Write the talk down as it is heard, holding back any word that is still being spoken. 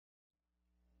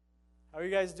How are you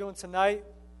guys doing tonight?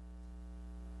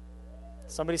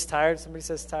 Somebody's tired. Somebody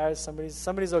says tired.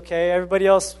 Somebody's okay. Everybody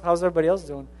else, how's everybody else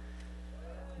doing?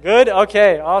 Good?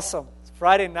 Okay, awesome. It's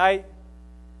Friday night.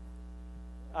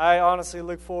 I honestly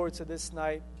look forward to this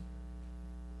night.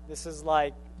 This is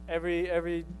like every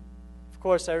of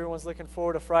course, everyone's looking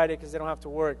forward to Friday because they don't have to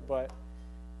work, but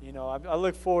you know, I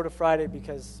look forward to Friday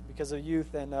because of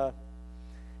youth and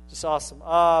just awesome.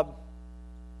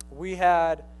 We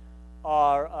had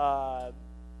our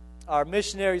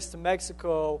missionaries to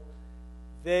Mexico.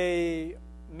 They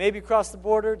maybe crossed the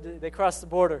border. They crossed the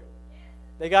border.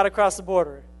 They got across the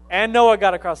border. And Noah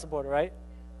got across the border, right?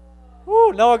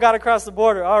 Woo, Noah got across the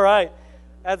border. All right.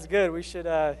 That's good. We should,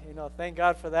 thank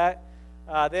God for that.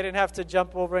 They didn't have to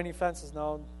jump over any fences.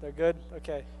 No, they're good.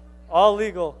 Okay. All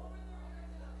legal.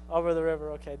 Over the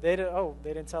river. Okay. They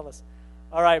didn't tell us.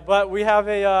 All right. But we have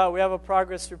a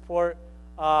progress report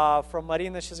from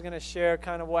Marina. She's going to share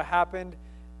kind of what happened.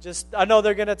 I know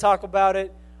they're going to talk about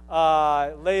it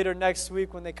later next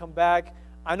week when they come back.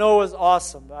 I know it was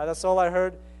awesome. That's all I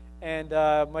heard. And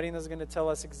Marina's going to tell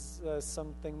us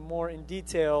something more in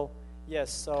detail.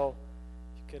 Yes, so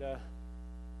you could,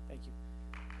 thank you.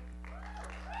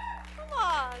 Come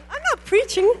on, I'm not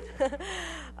preaching.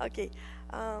 Okay,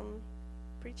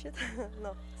 preach it?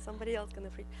 No, somebody else going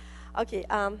to preach. Okay,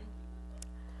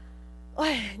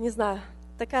 ой, не знаю,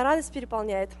 такая радость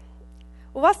переполняет.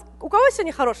 У кого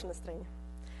сегодня хорошее настроение?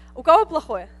 У кого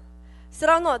плохое? Все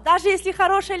равно, даже если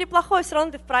хорошее или плохое, все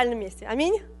равно ты в правильном месте.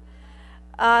 Аминь.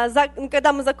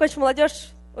 Когда мы закончим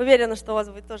молодежь, уверена, что у вас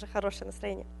будет тоже хорошее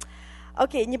настроение.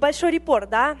 Окей, небольшой репорт,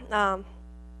 да.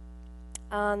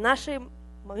 Наши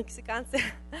мексиканцы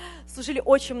служили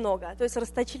очень много, то есть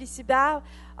расточили себя,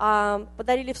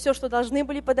 подарили все, что должны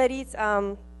были подарить,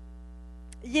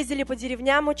 ездили по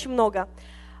деревням очень много.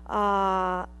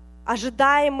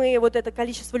 Ожидаемые вот это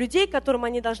количество людей, которым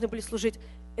они должны были служить,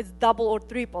 it's double or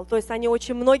triple, то есть они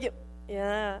очень многие,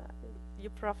 yeah,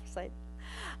 you prophesied.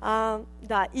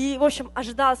 Да, и, в общем,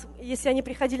 ожидалось, если они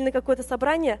приходили на какое-то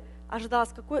собрание,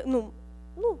 ожидалось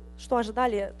что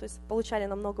ожидали, то есть получали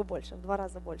намного больше, в 2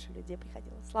 раза больше людей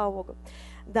приходило, слава Богу.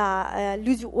 Да,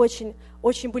 люди очень,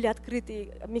 очень были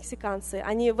открытые, мексиканцы,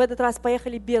 они в этот раз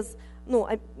поехали без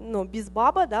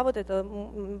баба, да, вот это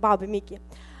бабы Мики,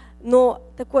 но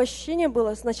такое ощущение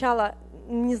было, сначала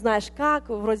не знаешь как,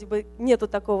 вроде бы нету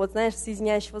такого, вот, знаешь,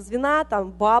 соединяющего звена, там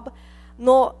баб,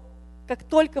 но как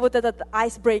только вот этот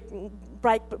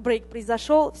ice-break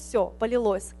произошел, все,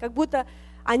 полилось. Как будто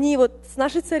они вот с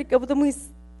нашей церковью, как будто мы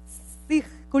с их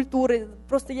культурой,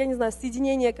 просто, я не знаю,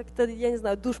 соединение как-то, я не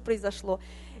знаю, душ произошло.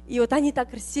 И вот они так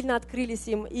сильно открылись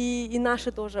им, и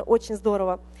наши тоже, очень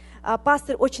здорово.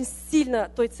 Пастор очень сильно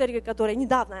той церкви, которая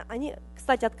недавно, они,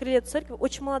 кстати, открыли эту церковь,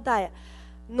 очень молодая,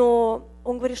 но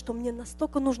он говорит, что мне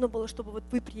настолько нужно было, чтобы вот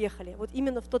вы приехали, вот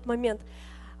именно в тот момент.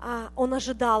 Он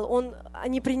ожидал,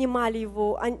 они принимали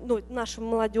его, нашу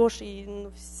молодежь и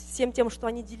всем тем, что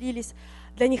они делились,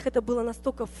 для них это было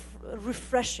настолько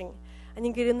refreshing.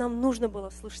 Они говорили, нам нужно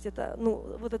было слышать это,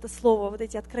 вот это слово, вот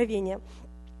эти откровения.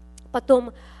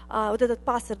 Потом вот этот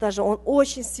пастор даже, он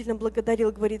очень сильно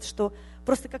благодарил, говорит, что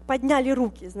просто как подняли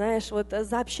руки, знаешь, вот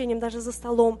за общением, даже за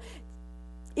столом.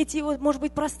 Эти вот, может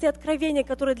быть, простые откровения,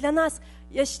 которые для нас,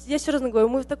 я серьезно говорю,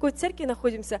 мы в такой церкви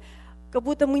находимся, как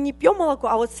будто мы не пьем молоко,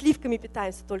 а вот сливками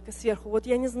питаемся только сверху. Вот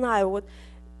я не знаю,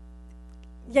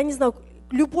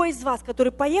 любой из вас,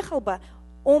 который поехал бы,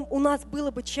 у нас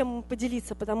было бы чем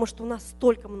поделиться, потому что у нас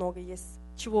столько много есть,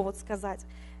 чего вот сказать.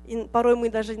 И порой мы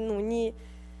даже не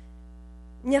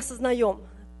осознаем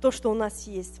то, что у нас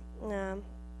есть.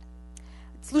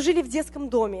 Служили в детском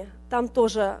доме, там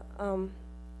тоже...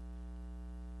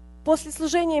 После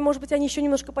служения, может быть, они еще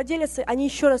немножко поделятся, они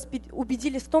еще раз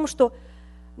убедились в том, что,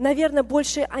 наверное,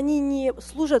 больше они не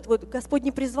служат, вот Господь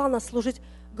не призвал нас служить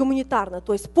гуманитарно,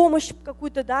 то есть помощь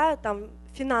какую-то, да, там,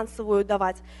 финансовую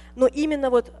давать, но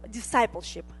именно вот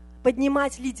discipleship,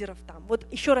 поднимать лидеров там. Вот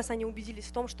еще раз они убедились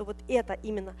в том, что вот это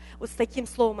именно, вот с таким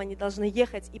словом они должны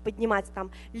ехать и поднимать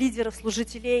там лидеров,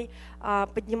 служителей,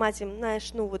 поднимать им,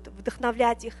 знаешь,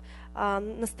 вдохновлять их,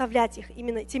 наставлять их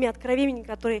именно теми откровениями,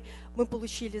 которые мы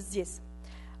получили здесь.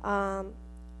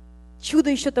 Чудо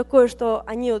еще такое, что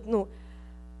они,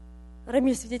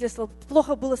 Рамиль свидетельствовал,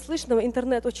 плохо было слышно,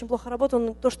 интернет очень плохо работал,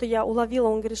 но то, что я уловила,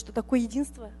 он говорит, что такое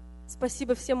единство.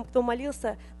 Спасибо всем, кто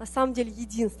молился, на самом деле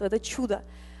единство, это чудо.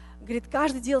 Говорит,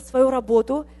 каждый делал свою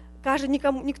работу,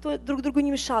 никто друг другу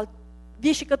не мешал.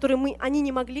 Вещи, которые они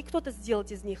не могли, кто-то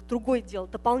сделать из них, другой делал,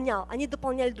 дополнял. Они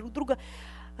дополняли друг друга,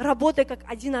 работая как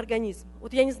один организм.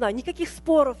 Вот я не знаю, никаких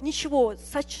споров, ничего,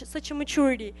 such a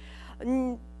maturity.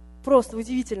 Просто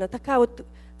удивительно.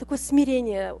 такое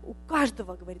смирение у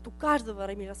каждого, говорит, у каждого,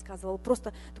 Рамиль рассказывал,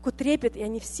 просто такой трепет, и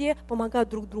они все помогают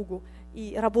друг другу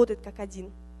и работают как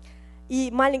один.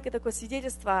 И маленькое такое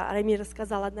свидетельство, Рамиль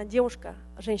рассказала, одна девушка,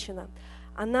 женщина,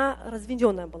 она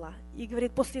разведенная была. И,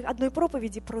 говорит, после одной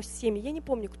проповеди про семьи, я не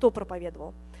помню, кто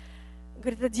проповедовал,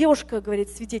 говорит, эта девушка, говорит,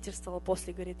 свидетельствовала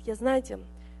после, говорит, я, знаете,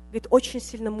 говорит, очень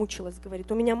сильно мучилась,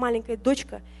 говорит, у меня маленькая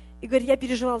дочка, и, говорит, я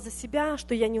переживала за себя,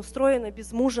 что я не устроена,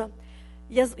 без мужа.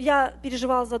 Я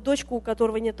переживала за дочку, у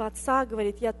которого нет отца,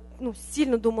 говорит, я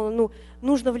сильно думала,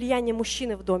 нужно влияние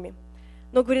мужчины в доме.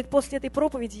 Но, говорит, после этой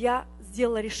проповеди я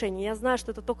сделала решение. Я знаю,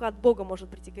 что это только от Бога может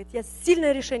прийти. Говорит, я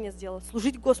сильное решение сделала,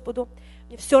 служить Господу.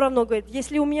 Мне все равно, говорит,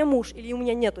 если у меня муж или у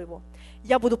меня нету его,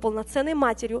 я буду полноценной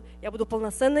матерью, я буду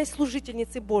полноценной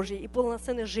служительницей Божьей и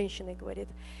полноценной женщиной, говорит.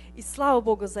 И слава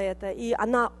Богу за это. И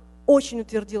она очень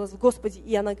утвердилась в Господе,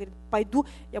 и она говорит, пойду,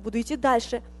 я буду идти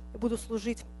дальше, я буду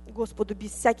служить Господу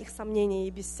без всяких сомнений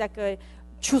и без всякого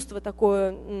чувства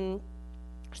такое,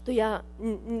 что я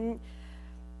не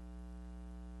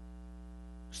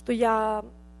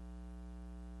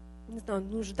знаю,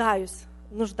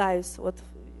 нуждаюсь вот,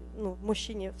 в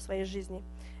мужчине в своей жизни.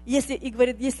 И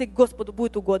говорит, если Господу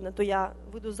будет угодно, то я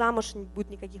выйду замуж, не будет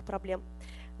никаких проблем.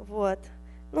 Вот.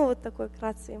 Вот такой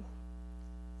вкратце.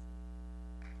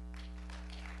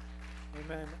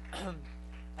 Amen.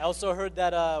 I also heard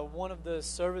that one of the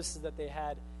services that they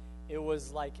had, it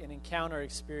was like an encounter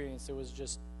experience. It was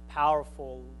just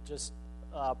powerful, just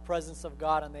presence of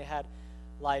God, and they had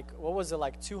like, what was it,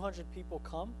 like 200 people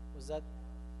come? Was that?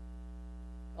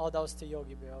 Oh, that was to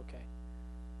Yogi Bear, okay.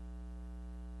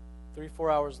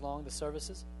 3-4 hours long, the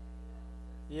services?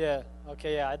 Yeah,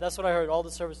 okay, yeah, that's what I heard. All the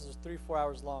services are 3-4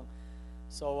 hours long.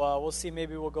 So we'll see,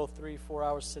 maybe we'll go 3-4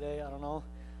 hours today, I don't know.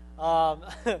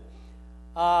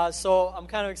 So I'm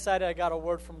kind of excited. I got a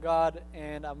word from God,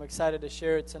 and I'm excited to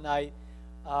share it tonight.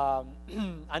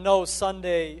 I know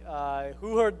Sunday,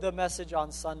 who heard the message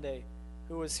on Sunday?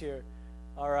 Who was here?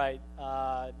 All right.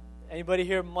 Anybody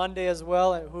here Monday as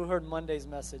well? Who heard Monday's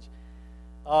message?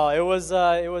 Oh, it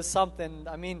was something.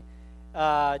 I mean,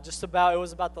 it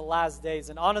was about the last days.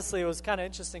 And honestly, it was kind of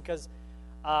interesting because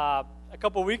a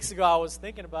couple weeks ago I was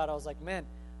thinking about it. I was like, man,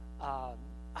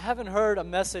 I haven't heard a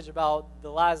message about the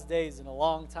last days in a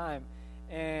long time.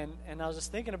 And I was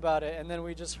just thinking about it. And then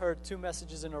we just heard 2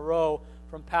 messages in a row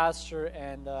from Pastor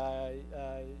and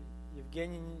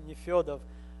Evgeny Nefyodov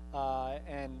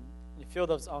and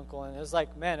Nefyodov's uncle. And it was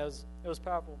like, man, it was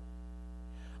powerful.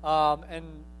 And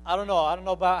I don't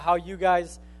know about how you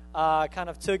guys kind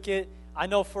of took it. I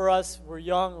know for us, we're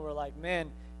young. We're like, man,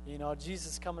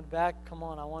 Jesus is coming back. Come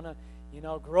on, I want to,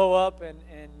 grow up and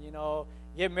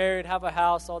get married, have a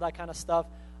house, all that kind of stuff.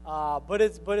 But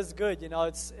it's good,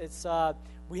 It's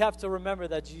we have to remember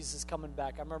that Jesus is coming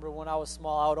back. I remember when I was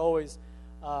small, I would always,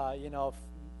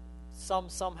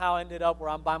 somehow ended up where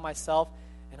I'm by myself,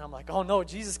 and I'm like, oh no,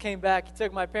 Jesus came back. He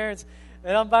took my parents,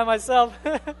 and I'm by myself.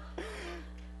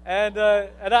 and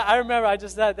I remember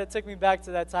that took me back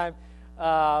to that time.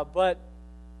 But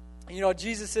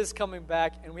Jesus is coming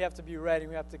back, and we have to be ready.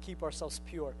 We have to keep ourselves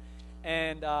pure.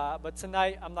 And but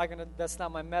tonight, that's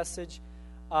not my message.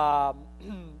 I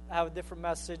have a different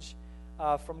message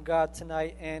from God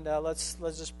tonight, and let's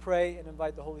just pray and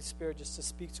invite the Holy Spirit just to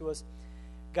speak to us.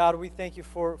 God, we thank you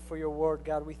for your word.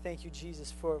 God, we thank you,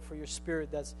 Jesus, for your spirit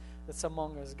that's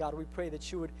among us. God, we pray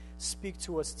that you would speak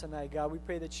to us tonight. God, we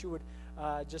pray that you would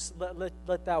just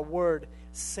let that word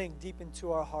sink deep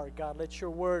into our heart. God, let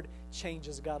your word change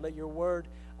us. God, let your word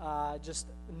just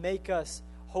make us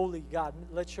holy. God,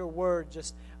 let your word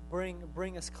just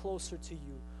bring us closer to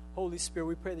you. Holy Spirit,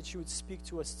 we pray that you would speak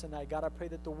to us tonight. God, I pray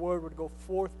that the word would go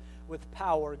forth with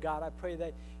power. God, I pray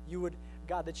that you would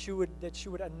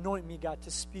anoint me, God,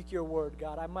 to speak your word.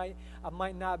 God, I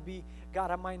might not be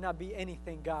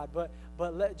anything, God, but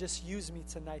just use me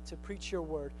tonight to preach your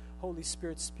word. Holy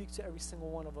Spirit, speak to every single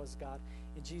one of us, God.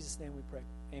 In Jesus' name we pray.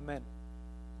 Amen.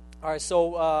 All right,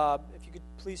 so if you could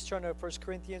please turn to 1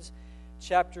 Corinthians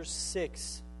chapter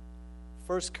 6.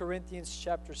 1 Corinthians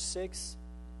chapter 6.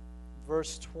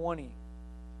 Verse 20.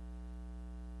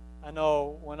 I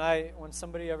know when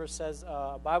somebody ever says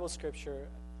a Bible scripture,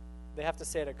 they have to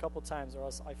say it a couple times or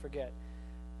else I forget.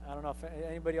 I don't know if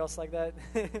anybody else like that.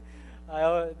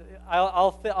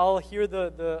 I'll hear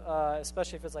the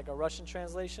especially if it's like a Russian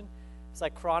translation. It's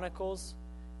like Chronicles,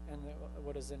 and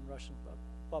what is in Russian?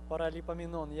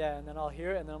 Yeah, and then I'll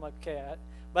hear it, and then I'm like, okay.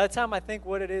 By the time I think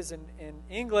what it is in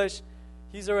English,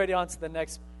 he's already on to the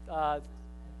next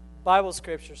Bible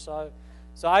scripture. So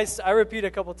I repeat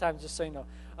a couple times just so you know.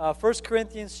 1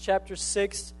 Corinthians chapter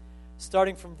 6,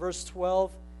 starting from verse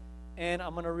 12, and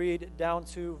I'm going to read down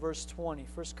to verse 20.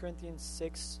 1 Corinthians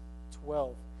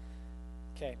 6:12.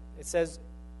 Okay, it says,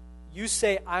 "You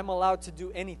say I'm allowed to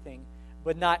do anything,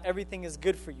 but not everything is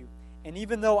good for you. And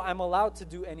even though I'm allowed to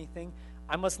do anything,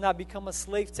 I must not become a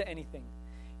slave to anything.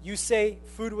 You say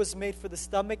food was made for the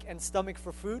stomach and stomach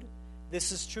for food.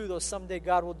 This is true, though someday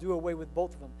God will do away with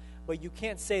both of them. But you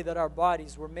can't say that our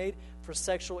bodies were made for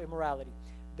sexual immorality.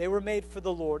 They were made for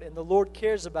the Lord, and the Lord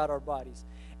cares about our bodies.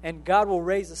 And God will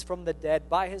raise us from the dead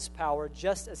by His power,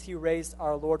 just as He raised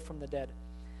our Lord from the dead.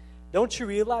 Don't you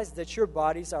realize that your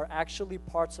bodies are actually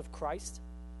parts of Christ?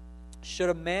 Should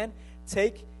a man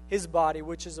take his body,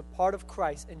 which is a part of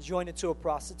Christ, and join it to a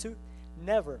prostitute?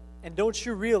 Never. And don't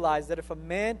you realize that if a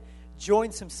man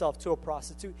joins himself to a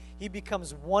prostitute, he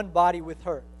becomes one body with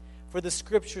her? For the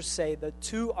scriptures say the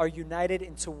two are united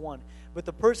into one. But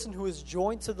the person who is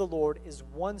joined to the Lord is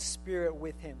one spirit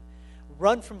with Him.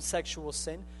 Run from sexual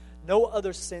sin. No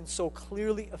other sin so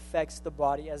clearly affects the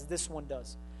body as this one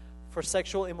does. For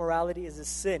sexual immorality is a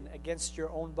sin against your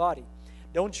own body.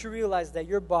 Don't you realize that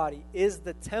your body is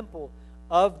the temple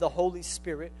of the Holy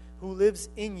Spirit who lives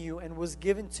in you and was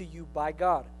given to you by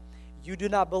God? You do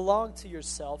not belong to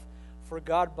yourself, for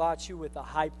God bought you with a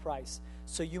high price.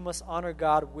 So you must honor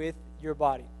God with your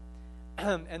body."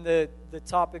 And the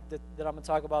topic that I'm going to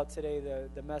talk about today,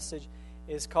 the message,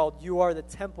 is called "You Are the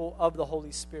Temple of the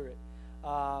Holy Spirit."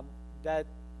 God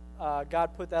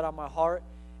put that on my heart,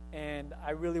 and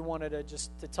I really wanted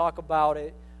to talk about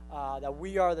it, that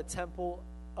we are the temple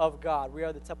of God. We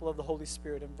are the temple of the Holy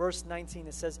Spirit. In verse 19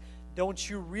 it says, "Don't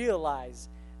you realize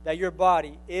that your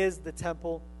body is the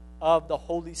temple of the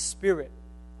Holy Spirit,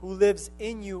 who lives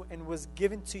in you and was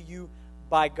given to you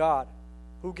by God?"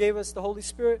 Who gave us the Holy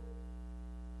Spirit?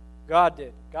 God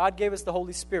did. God gave us the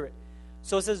Holy Spirit.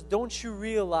 So it says, don't you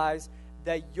realize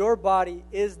that your body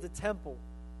is the temple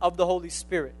of the Holy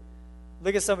Spirit?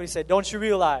 Look at somebody and say, don't you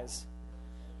realize?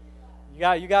 You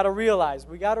got to realize.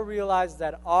 We got to realize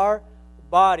that our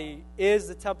body is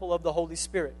the temple of the Holy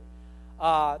Spirit.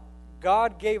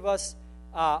 God gave us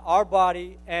our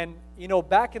body, and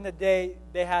back in the day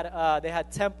they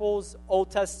had temples. Old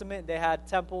Testament, they had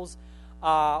temples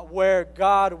where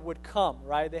God would come.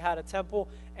 Right? They had a temple,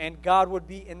 and God would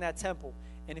be in that temple.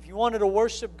 And if you wanted to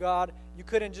worship God, you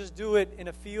couldn't just do it in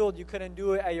a field. You couldn't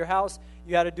do it at your house.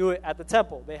 You had to do it at the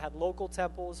temple. They had local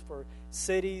temples for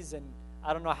cities, and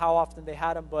I don't know how often they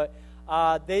had them, but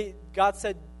God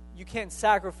said, you can't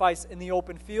sacrifice in the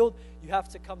open field. You have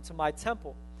to come to my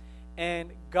temple.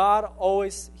 And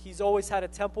He's always had a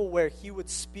temple where He would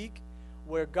speak,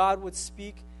 where God would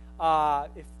speak.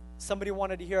 If somebody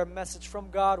wanted to hear a message from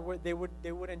God, they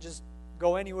wouldn't just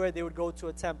go anywhere. They would go to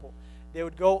a temple. They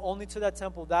would go only to that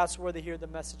temple. That's where they hear the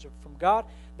message from God.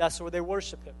 That's where they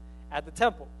worship Him, at the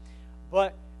temple.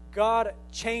 But God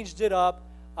changed it up.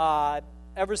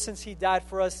 Ever since He died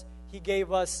for us, He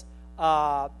gave us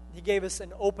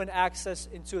an open access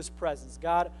into His presence.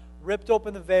 God ripped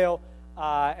open the veil,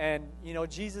 and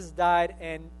Jesus died,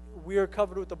 and we are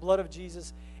covered with the blood of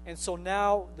Jesus. And so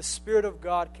now the Spirit of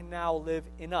God can now live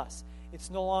in us. It's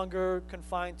no longer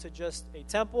confined to just a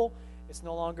temple. It's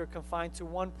no longer confined to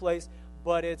one place,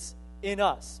 but it's in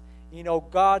us.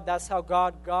 God, that's how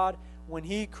God, when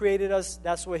He created us,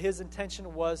 that's what His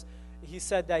intention was. He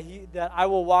said that I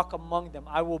will walk among them.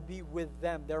 I will be with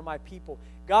them. They're my people.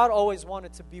 God always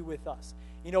wanted to be with us.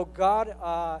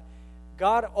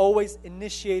 God always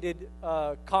initiated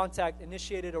contact,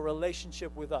 initiated a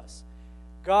relationship with us.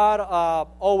 God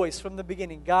always, from the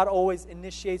beginning, God always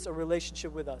initiates a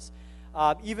relationship with us.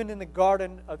 Even in the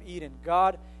Garden of Eden,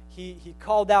 God, He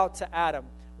called out to Adam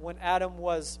when Adam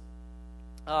was,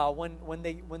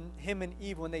 when him and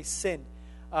Eve, when they sinned.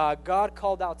 God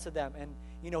called out to them, and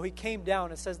He came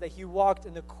down. It says that He walked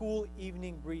in the cool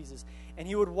evening breezes, and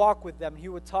He would walk with them. He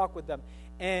would talk with them,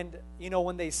 and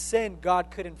when they sinned,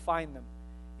 God couldn't find them.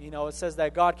 It says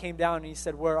that God came down and He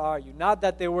said, "Where are you?" Not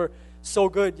that they were so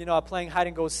good, at playing hide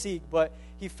and go seek, but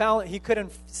He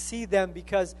couldn't see them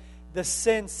because the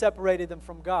sin separated them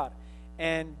from God.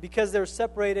 And because they were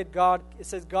separated, it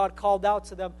says God called out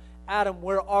to them, "Adam,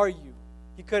 where are you?"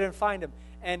 He couldn't find him.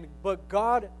 But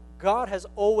God has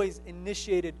always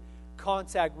initiated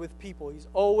contact with people. He's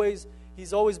always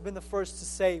been the first to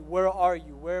say, "Where are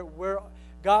you?" Where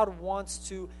God wants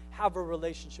to have a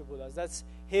relationship with us. That's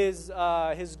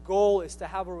His goal, is to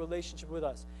have a relationship with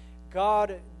us.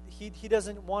 God, He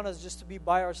doesn't want us just to be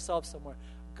by ourselves somewhere.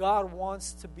 God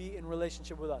wants to be in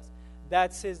relationship with us.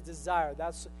 That's His desire.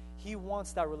 He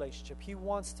wants that relationship. He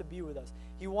wants to be with us.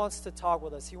 He wants to talk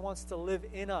with us. He wants to live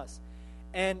in us.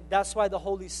 And that's why the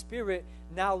Holy Spirit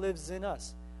now lives in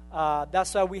us.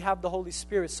 That's why we have the Holy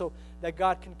Spirit, so that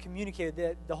God can communicate,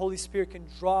 that the Holy Spirit can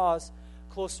draw us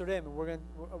closer to Him. And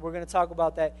we're going to talk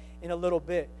about that in a little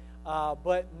bit.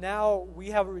 But now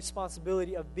we have a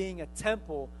responsibility of being a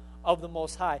temple of the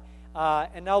Most High.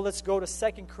 And now let's go to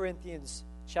 2 Corinthians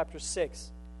chapter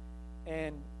 6.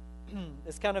 And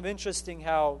it's kind of interesting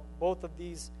how both of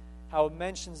these, how it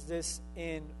mentions this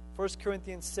in 1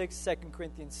 Corinthians 6, 2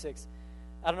 Corinthians 6.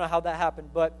 I don't know how that happened,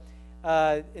 but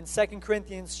in 2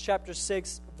 Corinthians chapter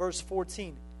 6, verse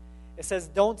 14, it says,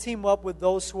 "Don't team up with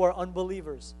those who are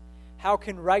unbelievers. How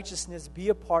can righteousness be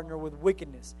a partner with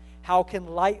wickedness? How can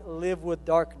light live with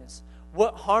darkness?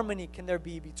 What harmony can there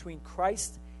be between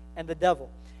Christ and the devil?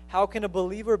 How can a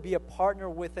believer be a partner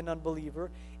with an unbeliever?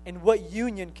 And what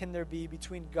union can there be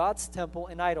between God's temple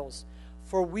and idols?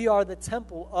 For we are the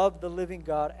temple of the living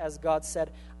God, as God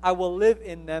said, I will live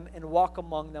in them and walk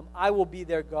among them. I will be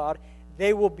their God.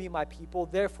 They will be my people.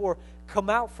 Therefore, come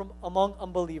out from among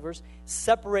unbelievers,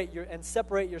 separate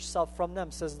yourself from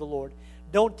them, says the Lord.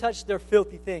 Don't touch their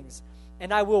filthy things,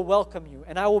 and I will welcome you,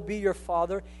 and I will be your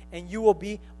father, and you will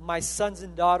be my sons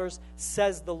and daughters,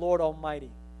 says the Lord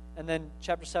Almighty." And then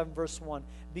chapter 7, verse 1.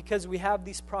 "Because we have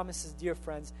these promises, dear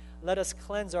friends, let us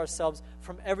cleanse ourselves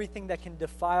from everything that can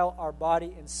defile our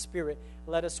body and spirit.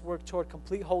 Let us work toward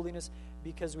complete holiness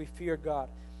because we fear God."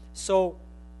 So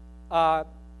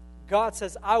God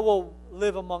says, I will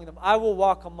live among them. I will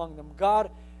walk among them.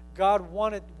 God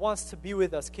wants to be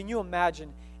with us. Can you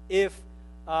imagine if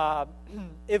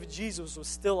Jesus was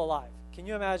still alive? Can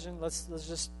you imagine? Let's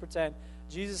just pretend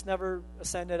Jesus never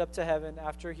ascended up to heaven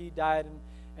after He died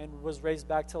and was raised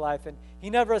back to life, and He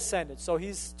never ascended. So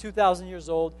He's 2,000 years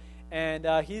old, and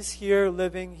He's here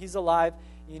living. He's alive.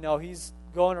 He's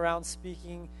going around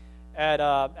speaking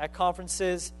at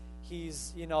conferences.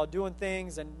 He's doing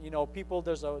things, and people.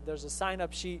 There's a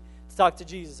sign-up sheet to talk to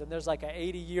Jesus, and there's like an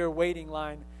 80-year waiting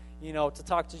line, to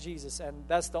talk to Jesus, and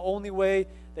that's the only way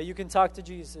that you can talk to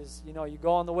Jesus. You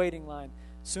go on the waiting line.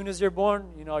 As soon as you're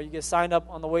born, you get signed up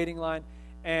on the waiting line,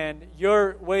 and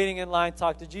you're waiting in line to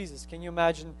talk to Jesus. Can you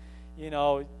imagine?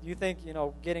 You think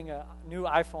getting a new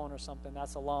iPhone or something,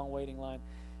 that's a long waiting line,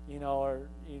 or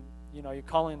you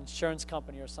call an insurance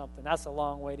company or something, that's a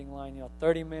long waiting line,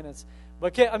 30 minutes.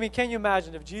 But can you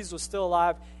imagine if Jesus was still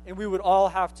alive and we would all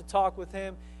have to talk with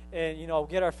Him and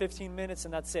get our 15 minutes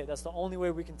and that's it? That's the only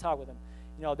way we can talk with Him.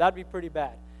 That'd be pretty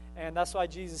bad. And that's why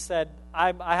Jesus said,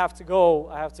 I have to go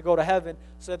to heaven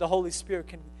so that the Holy Spirit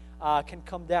can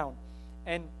come down.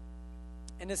 And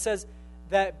it says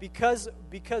that because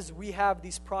we have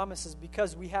these promises,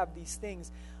 because we have these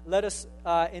things, let us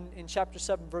in chapter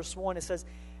 7 verse 1 it says,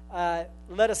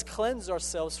 let us cleanse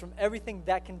ourselves from everything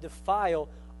that can defile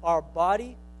our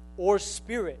body or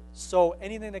spirit. So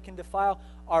anything that can defile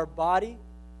our body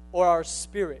or our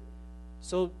spirit.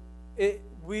 So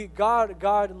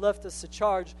God left us a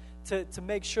charge to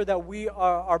make sure that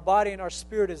our body and our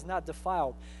spirit is not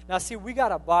defiled. Now see, we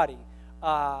got a body.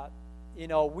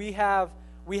 We have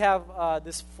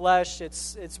this flesh.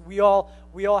 We all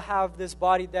have this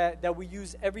body that we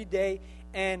use every day,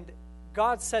 and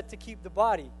God said to keep the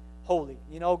body holy.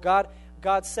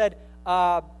 God said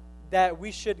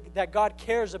that God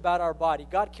cares about our body.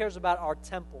 God cares about our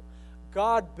temple.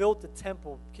 God built the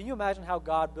temple. Can you imagine how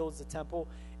God builds the temple?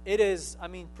 It is,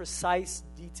 precise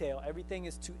detail. Everything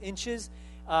is 2 inches.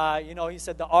 He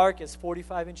said the ark is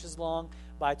 45 inches long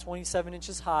by 27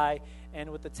 inches high, and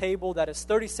with the table that is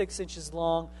 36 inches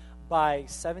long by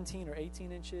 17 or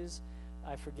 18 inches,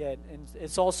 I forget. And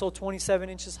it's also 27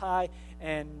 inches high,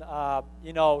 and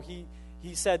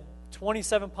he said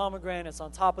 27 pomegranates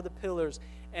on top of the pillars.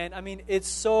 And it's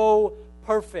so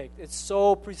perfect. It's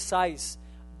so precise.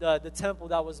 The temple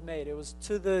that was made, it was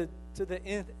to the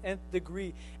nth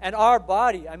degree. And our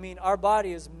body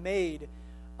is made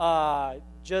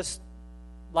just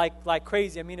like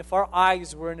crazy. If our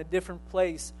eyes were in a different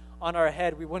place on our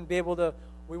head, we wouldn't be able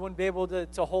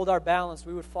to hold our balance.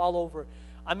 We would fall over.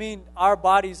 Our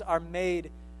bodies are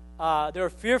made. They're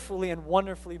fearfully and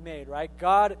wonderfully made, right?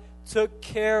 God took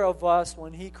care of us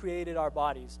when He created our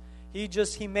bodies.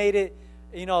 He made it.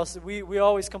 So we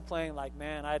always complain like,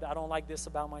 man, I don't like this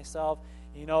about myself.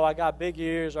 I got big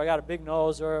ears, or I got a big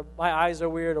nose, or my eyes are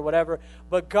weird, or whatever.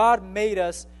 But God made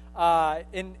us,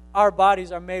 and our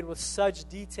bodies are made with such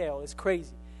detail. It's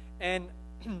crazy. And,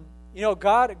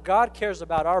 God cares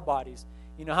about our bodies.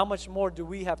 How much more do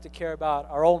we have to care about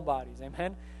our own bodies?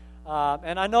 Amen?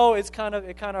 And I know it kind of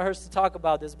hurts to talk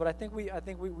about this, but I think we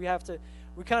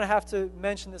kind of have to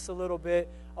mention this a little bit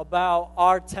about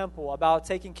our temple, about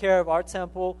taking care of our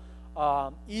temple,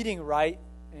 eating right.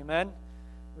 Amen.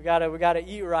 We gotta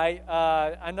eat right.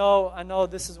 I know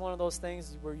this is one of those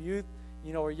things. We're youth,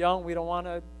 we're young. We don't want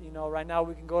to, right now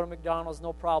we can go to McDonald's,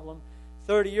 no problem.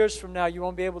 30 years from now, you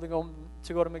won't be able to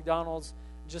go to McDonald's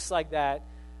just like that.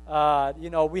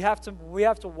 We have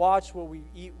to watch what we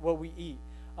eat.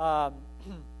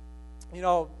 You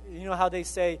know how they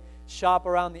say shop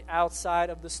around the outside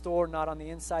of the store, not on the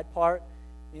inside part.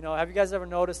 Have you guys ever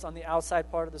noticed on the outside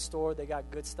part of the store they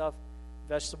got good stuff,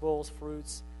 vegetables,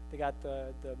 fruits. They got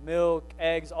the milk,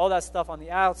 eggs, all that stuff on the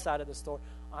outside of the store.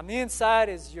 On the inside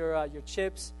is your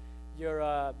chips,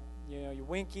 your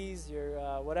Winkies,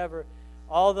 your whatever,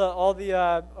 all the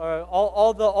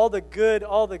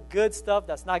good stuff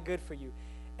that's not good for you.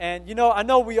 And I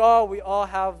know we all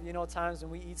have times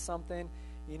when we eat something,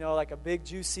 like a big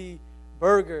juicy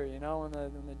burger, when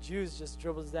the juice just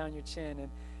dribbles down your chin, and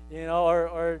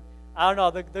or I don't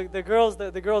know. The girls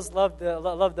love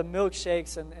the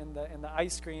milkshakes and the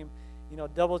ice cream,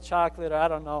 double chocolate, or I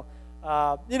don't know.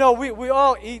 We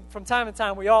all eat from time to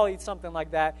time. We all eat something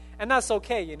like that, and that's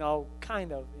okay,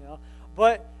 kind of,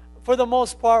 But for the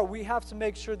most part, we have to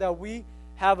make sure that we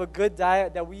have a good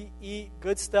diet, that we eat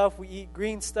good stuff, we eat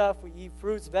green stuff, we eat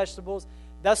fruits, vegetables.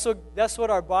 That's what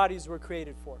our bodies were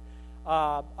created for.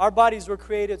 Our bodies were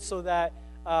created so that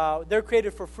they're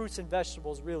created for fruits and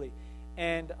vegetables, really.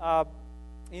 And,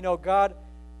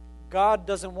 God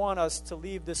doesn't want us to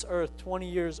leave this earth 20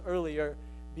 years earlier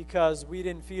because we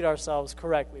didn't feed ourselves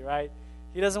correctly, right?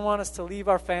 He doesn't want us to leave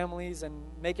our families and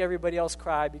make everybody else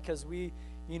cry because we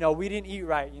didn't eat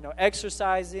right.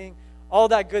 Exercising, all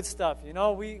that good stuff.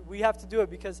 We have to do it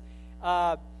because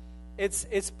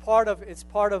it's part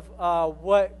of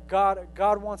what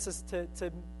God wants us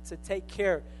to take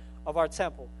care of our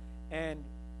temple. And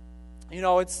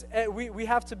we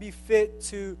have to be fit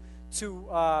to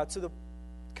the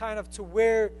kind of to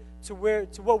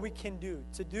what we can do,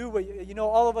 to do what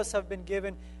all of us have been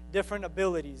given different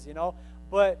abilities,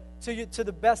 but to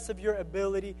the best of your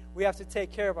ability, we have to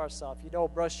take care of ourselves.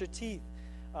 Brush your teeth.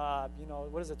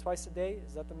 What is it? Twice a day?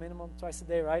 Is that the minimum? Twice a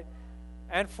day, right?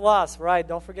 And floss, right?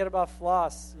 Don't forget about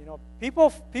floss.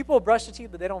 People brush their teeth,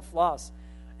 but they don't floss.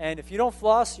 And if you don't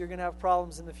floss, you're gonna have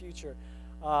problems in the future.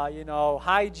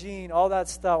 Hygiene, all that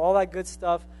stuff, all that good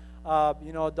stuff.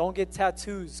 Don't get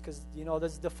tattoos because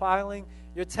that's defiling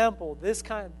your temple.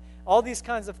 All these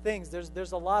kinds of things.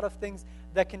 There's a lot of things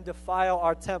that can defile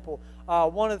our temple.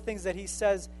 One of the things that he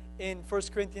says in 1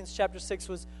 Corinthians chapter 6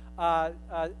 was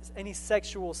any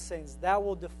sexual sins that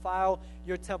will defile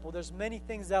your temple. There's many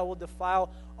things that will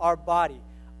defile our body,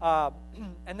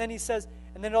 and then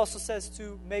it also says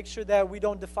to make sure that we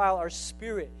don't defile our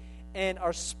spirit. And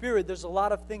our spirit, there's a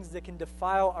lot of things that can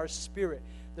defile our spirit.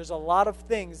 There's a lot of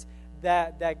things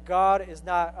that God is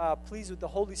not pleased with. The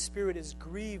Holy Spirit is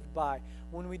grieved by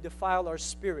when we defile our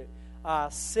spirit.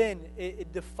 Sin,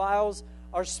 it defiles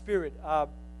our spirit.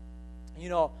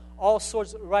 All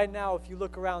sorts. Right now, if you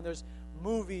look around, there's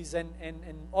movies and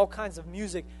all kinds of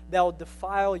music that will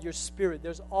defile your spirit.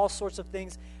 There's all sorts of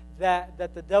things that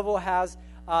the devil has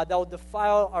that will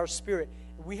defile our spirit.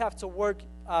 We have to work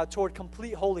toward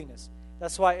complete holiness.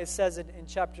 That's why it says in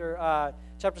chapter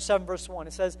 7, verse 1,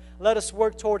 it says, let us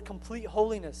work toward complete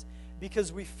holiness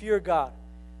because we fear God.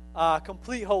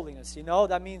 Complete holiness,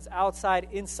 that means outside,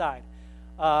 inside.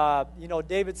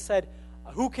 David said,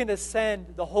 who can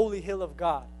ascend the holy hill of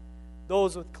God?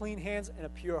 Those with clean hands and a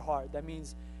pure heart. That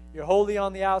means you're holy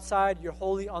on the outside, you're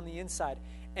holy on the inside.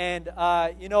 And,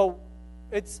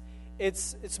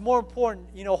 it's more important,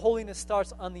 holiness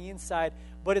starts on the inside,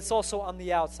 but it's also on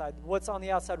the outside. What's on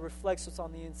the outside reflects what's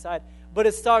on the inside, but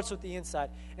it starts with the inside.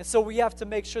 And so we have to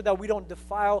make sure that we don't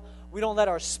let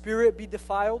our spirit be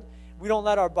defiled. We don't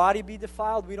let our body be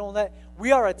defiled.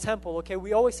 We are a temple, okay?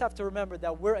 We always have to remember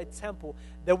that we're a temple,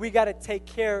 that we got to take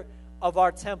care of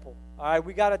our temple, all right?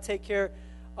 We got to take care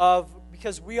of,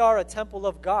 because we are a temple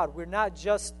of God. We're not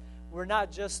just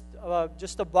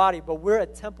a body, but we're a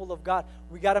temple of God.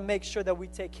 We got to make sure that we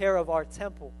take care of our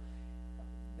temple.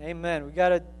 Amen. We got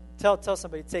to tell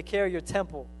somebody, take care of your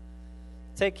temple.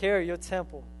 Take care of your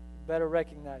temple. Better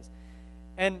recognize.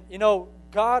 And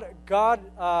God,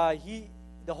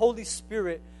 the Holy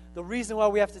Spirit, the reason why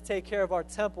we have to take care of our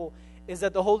temple is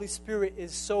that the Holy Spirit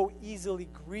is so easily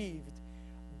grieved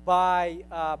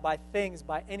by things,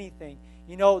 by anything.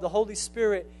 The Holy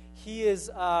Spirit, He is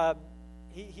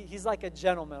he's like a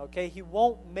gentleman, okay? He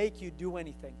won't make you do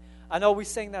anything. I know we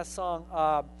sang that song,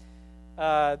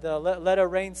 the Let It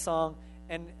Rain song,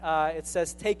 and it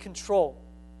says, take control,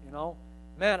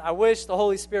 Man, I wish the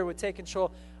Holy Spirit would take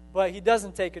control, but He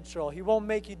doesn't take control. He won't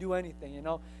make you do anything,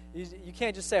 You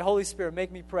can't just say, Holy Spirit,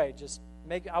 make me pray.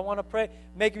 I want to pray,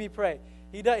 make me pray.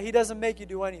 He doesn't make you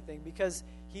do anything because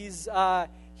he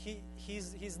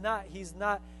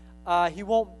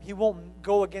won't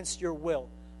go against your will.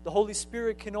 The Holy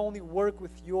Spirit can only work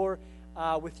with your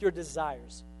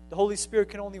desires. The Holy Spirit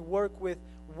can only work with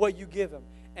what you give Him.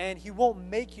 And He won't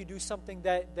make you do something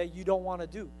that you don't want to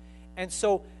do. And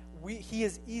so He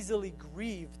is easily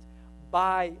grieved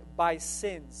by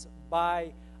sins,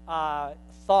 by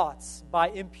thoughts, by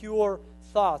impure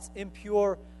thoughts,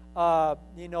 impure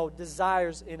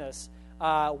desires in us,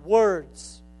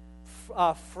 words,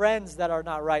 friends that are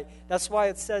not right. That's why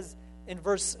it says in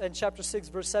chapter 6,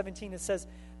 verse 17, it says,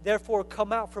 "Therefore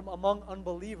come out from among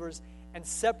unbelievers and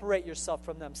separate yourself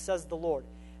from them, says the Lord.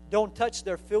 Don't touch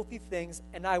their filthy things,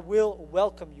 and I will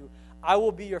welcome you. I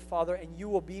will be your Father, and you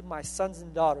will be my sons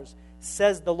and daughters,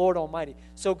 says the Lord Almighty."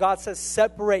 So God says,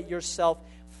 separate yourself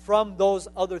from those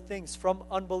other things, from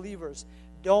unbelievers.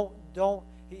 Don't.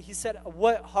 He said,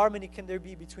 what harmony can there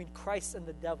be between Christ and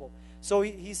the devil? So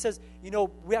he says,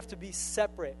 we have to be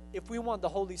separate. If we want the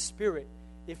Holy Spirit,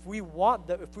 if we want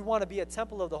to be a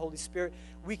temple of the Holy Spirit,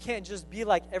 we can't just be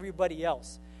like everybody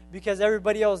else, because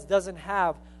everybody else doesn't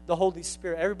have the Holy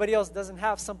Spirit. Everybody else doesn't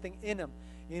have something in them.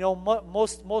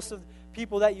 Most of the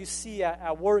people that you see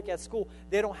at work, at school,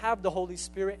 they don't have the Holy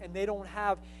Spirit, and they don't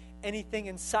have anything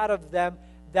inside of them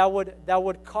that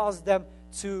would cause them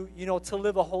to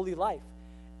live a holy life.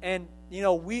 And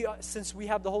since we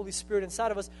have the Holy Spirit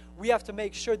inside of us, we have to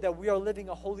make sure that we are living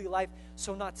a holy life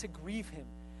so not to grieve Him.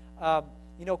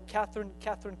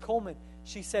 Catherine Coleman,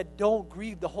 she said, "Don't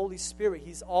grieve the Holy Spirit.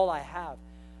 He's all I have."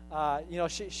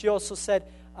 She also said,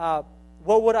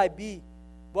 "What would I be?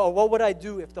 Well, what would I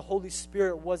do if the Holy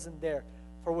Spirit wasn't there?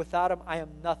 For without Him, I am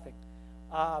nothing."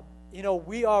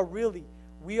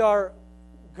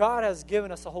 God has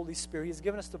given us a Holy Spirit. He's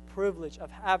given us the privilege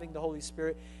of having the Holy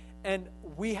Spirit, and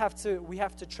we have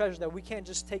to treasure that. We can't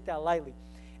just take that lightly.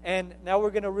 And now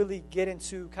we're going to really get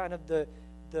into kind of the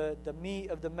meat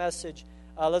of the message.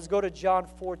 Let's go to John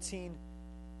 14.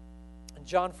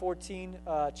 John 14,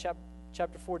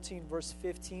 chapter 14, verse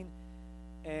 15,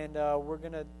 and we're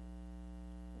gonna.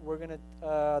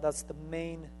 That's the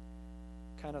main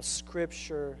kind of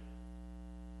scripture.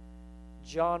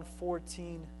 John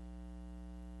 14,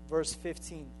 verse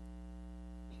 15.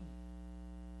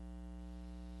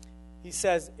 He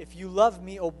says, "If you love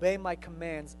me, obey my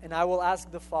commands, and I will ask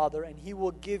the Father, and He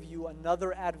will give you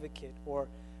another advocate," or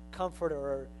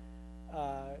comforter,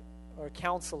 or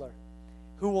counselor,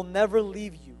 "who will never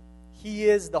leave you. He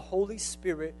is the Holy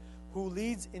Spirit who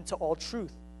leads into all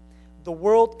truth. The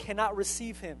world cannot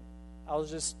receive Him." I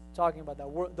was just talking about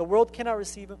that. The world cannot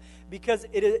receive Him because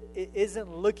it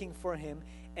isn't looking for Him,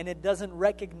 and it doesn't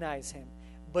recognize Him.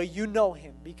 But you know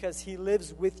Him because He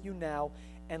lives with you now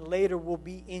and later will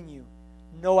be in you.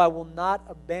 No, I will not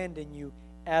abandon you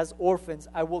as orphans.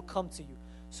 I will come to you.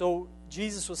 So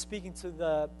Jesus was speaking to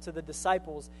the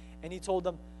disciples, and He told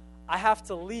them, I have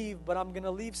to leave, but I'm going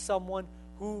to leave someone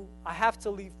who I have to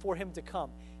leave for Him to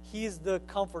come. He is the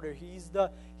comforter. He's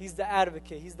the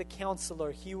advocate. He's the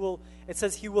counselor. It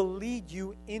says He will lead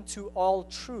you into all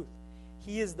truth.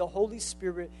 He is the Holy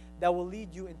Spirit that will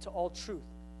lead you into all truth.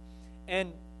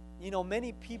 And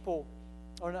many people,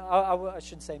 or I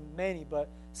shouldn't say many, but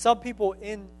some people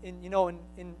in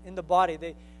the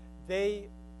body, they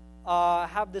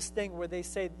have this thing where they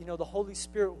say, the Holy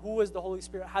Spirit. Who is the Holy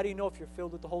Spirit? How do you know if you're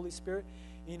filled with the Holy Spirit?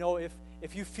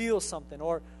 If you feel something,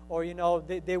 or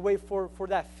they wait for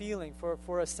that feeling,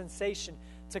 for a sensation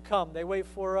to come. They wait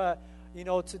for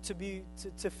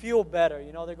to feel better.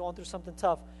 They're going through something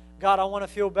tough. God, I want to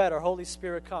feel better. Holy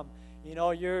Spirit, come.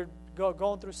 You're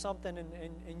going through something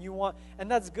and you want, and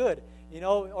that's good.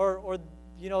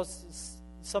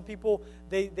 Some people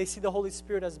they see the Holy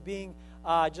Spirit as being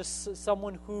just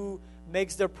someone who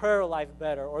makes their prayer life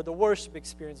better or the worship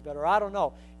experience better. I don't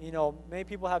know. Many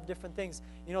people have different things.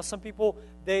 Some people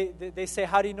they say,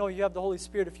 how do you know you have the Holy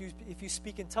Spirit if you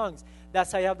speak in tongues?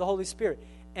 That's how you have the Holy Spirit.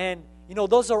 And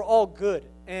those are all good.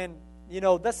 And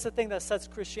that's the thing that sets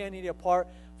Christianity apart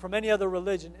from any other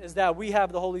religion, is that we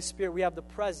have the Holy Spirit. We have the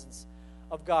presence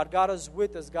of God. God is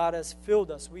with us. God has filled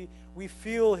us. We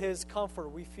feel His comfort.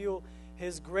 We feel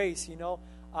His grace.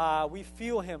 We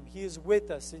feel Him. He is with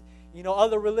us.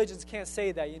 Other religions can't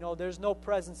say that. There's no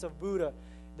presence of Buddha.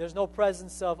 There's no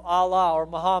presence of Allah or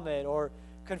Muhammad or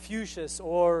Confucius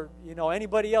or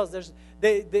anybody else.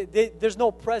 There's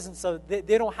no presence of.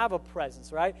 They don't have a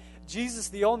presence, right? Jesus,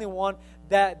 the only one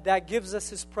that gives us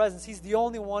His presence. He's the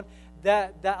only one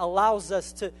that allows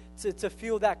us to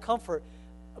feel that comfort.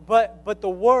 But the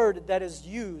word that is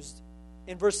used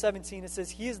in verse 17, it says,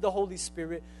 He is the Holy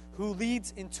Spirit who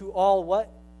leads into all what?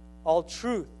 All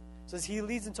truth. It says He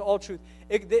leads into all truth.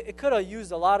 It could have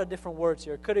used a lot of different words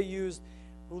here. It could have used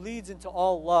who leads into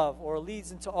all love, or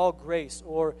leads into all grace,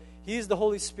 or He is the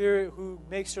Holy Spirit who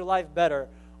makes your life better,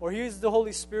 or He is the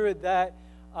Holy Spirit that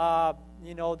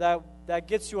that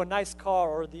gets you a nice car,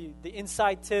 or the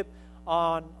inside tip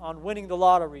on winning the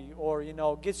lottery, or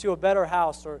gets you a better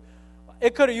house. Or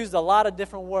it could have used a lot of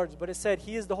different words, but it said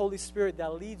He is the Holy Spirit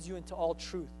that leads you into all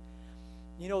truth.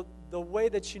 The way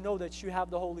that you know that you have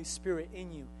the Holy Spirit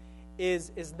in you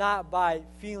is not by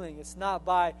feeling. It's not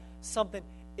by something.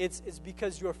 It's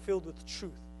because you are filled with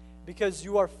truth. Because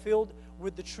you are filled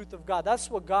with the truth of God.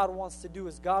 That's what God wants to do,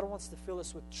 is God wants to fill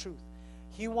us with truth.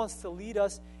 He wants to lead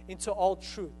us into all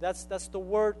truth. That's the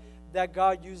word that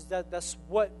God used. That's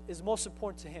what is most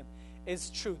important to Him,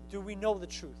 is truth. Do we know the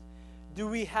truth? Do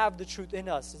we have the truth in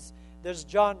us? There's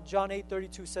John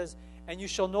 8:32 says, and you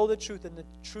shall know the truth, and the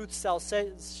truth shall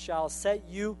set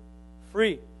you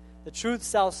free. The truth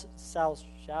shall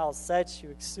set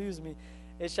you,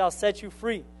 it shall set you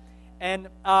free. And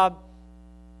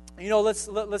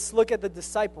let's look at the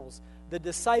disciples. The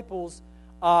disciples,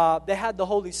 they had the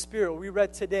Holy Spirit. We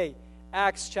read today,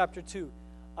 Acts chapter 2.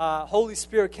 Holy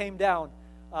Spirit came down,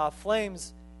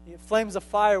 flames of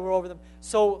fire were over them.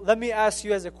 So let me ask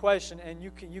you as a question, and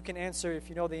you can answer if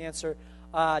you know the answer.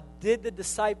 Did the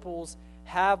disciples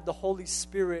have the Holy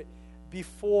Spirit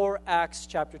before Acts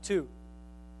chapter 2?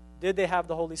 Did they have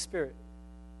the Holy Spirit?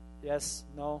 Yes?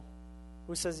 No?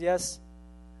 Who says yes?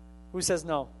 Who says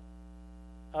no?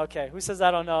 Okay. Who says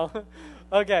I don't know?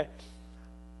 Okay.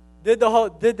 Did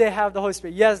they have the Holy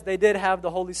Spirit? Yes, they did have the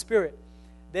Holy Spirit.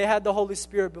 They had the Holy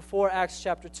Spirit before Acts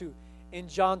chapter 2. In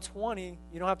John 20,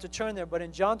 you don't have to turn there, but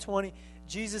in John 20,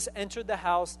 Jesus entered the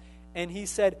house and He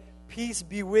said, "Peace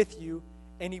be with you."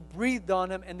 And He breathed on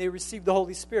them and they received the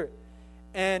Holy Spirit.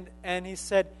 And He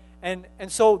said, and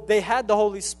so they had the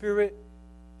Holy Spirit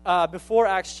before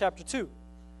Acts chapter 2.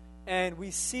 And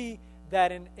we see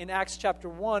that in Acts chapter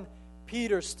 1,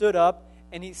 Peter stood up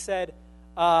and he said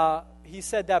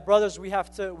that, brothers, we have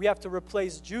to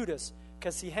replace Judas,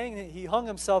 because he hung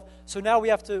himself. So now we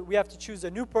have to choose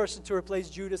a new person to replace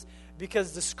Judas,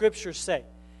 because the scriptures say.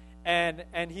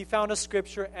 And he found a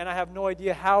scripture, and I have no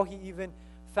idea how he even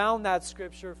found that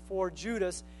scripture for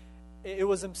Judas. It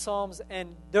was in Psalms,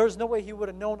 and there's no way he would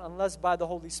have known unless by the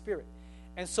Holy Spirit.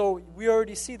 And so we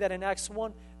already see that in Acts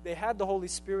 1, they had the Holy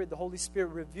Spirit. The Holy Spirit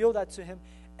revealed that to him,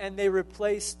 and they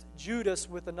replaced Judas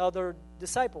with another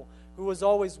disciple who was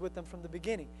always with them from the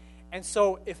beginning. And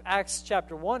so if Acts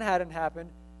chapter 1 hadn't happened,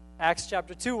 Acts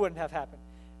chapter 2 wouldn't have happened.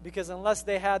 Because unless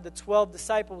they had the 12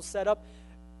 disciples set up,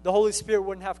 the Holy Spirit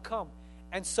wouldn't have come.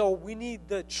 And so we need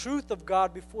the truth of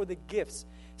God before the gifts.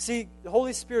 See, the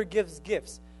Holy Spirit gives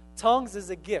gifts. Tongues is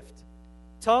a gift.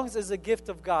 Tongues is a gift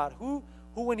of God. Who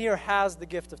in here has the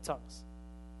gift of tongues?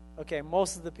 Okay,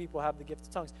 most of the people have the gift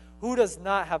of tongues. Who does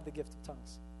not have the gift of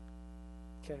tongues?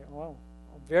 Okay, well,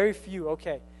 very few.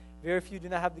 Okay, very few do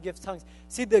not have the gift of tongues.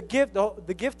 See, the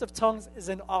gift of tongues is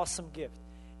an awesome gift.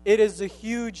 It is a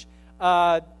huge.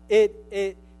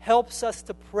 It helps us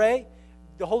to pray.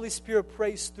 The Holy Spirit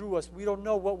prays through us. We don't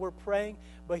know what we're praying,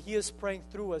 but He is praying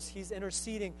through us. He's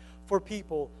interceding for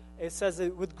people. It says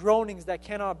that with groanings that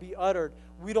cannot be uttered.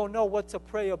 We don't know what to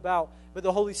pray about, but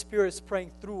the Holy Spirit is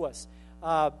praying through us.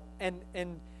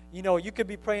 And you could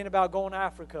be praying about going to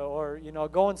Africa, or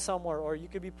going somewhere, or you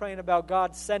could be praying about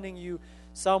God sending you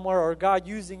somewhere, or God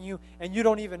using you, and you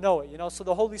don't even know it. So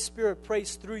the Holy Spirit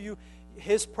prays through you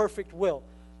His perfect will,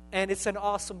 and it's an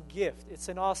awesome gift. It's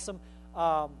an awesome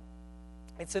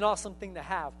thing to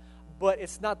have, but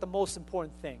it's not the most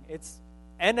important thing. It's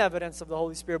an evidence of the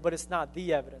Holy Spirit, but it's not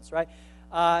the evidence, right?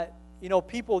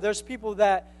 There's people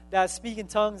that speak in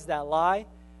tongues that lie,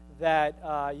 that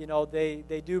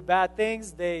they do bad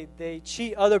things, they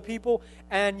cheat other people,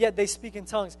 and yet they speak in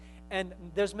tongues. And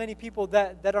there's many people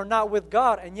that are not with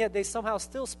God, and yet they somehow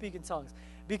still speak in tongues,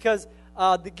 because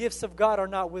the gifts of God are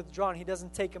not withdrawn. He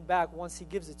doesn't take them back once He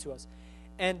gives it to us.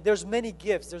 And there's many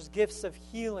gifts. There's gifts of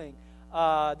healing.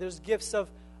 There's gifts of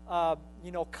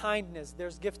kindness.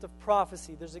 There's gift of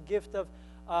prophecy. There's a gift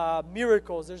of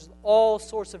miracles. There's all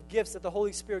sorts of gifts that the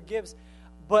Holy Spirit gives.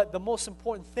 But the most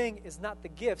important thing is not the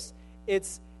gifts.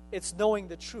 It's knowing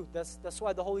the truth. That's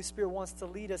why the Holy Spirit wants to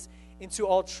lead us into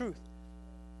all truth.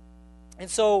 And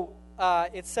so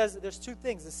it says there's two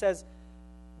things. It says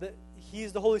that He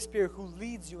is the Holy Spirit who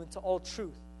leads you into all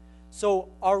truth. So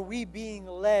are we being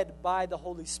led by the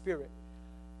Holy Spirit?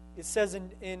 It says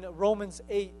in Romans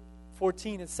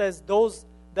 8:14, it says, those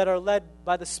that are led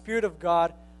by the Spirit of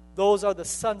God, those are the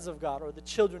sons of God, or the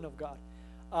children of God.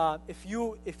 If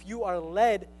you are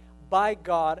led by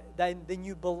God, then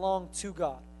you belong to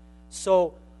God.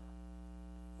 So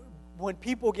when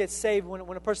people get saved,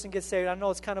 when a person gets saved, I know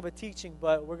it's kind of a teaching,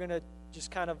 but we're going to just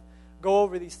kind of go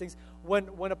over these things.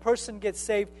 When a person gets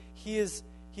saved, he has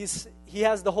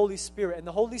the Holy Spirit, and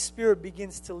the Holy Spirit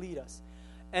begins to lead us.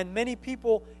 And many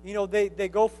people, they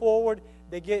go forward,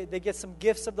 they get some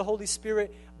gifts of the Holy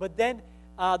Spirit, but then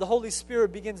the Holy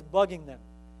Spirit begins bugging them,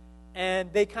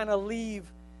 and they kind of leave.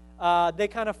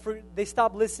 They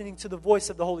stop listening to the voice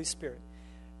of the Holy Spirit,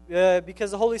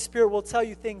 because the Holy Spirit will tell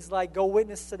you things like, go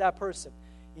witness to that person,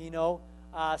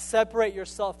 separate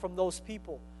yourself from those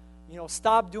people,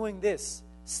 stop doing this,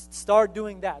 start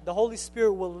doing that. The Holy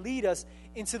Spirit will lead us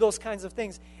into those kinds of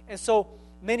things. And so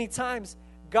many times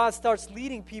God starts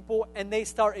leading people and they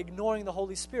start ignoring the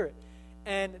Holy Spirit,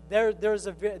 and there's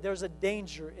a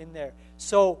danger in there.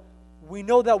 So we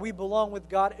know that we belong with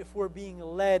God if we're being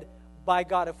led by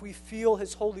God, if we feel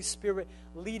His Holy Spirit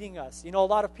leading us. A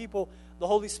lot of people, the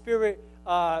Holy Spirit,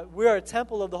 we are a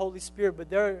temple of the Holy Spirit,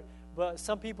 but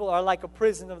some people are like a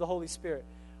prison of the Holy Spirit,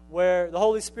 where the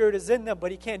Holy Spirit is in them,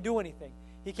 but He can't do anything.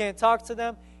 He can't talk to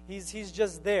them. He's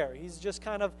just there. He's just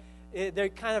they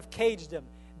kind of caged Him.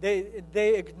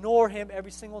 They ignore Him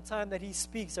every single time that He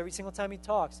speaks, every single time He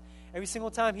talks, every single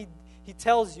time He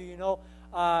tells you,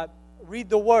 read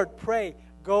the Word, pray,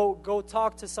 go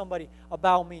talk to somebody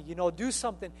about me, do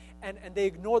something, and they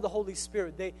ignore the Holy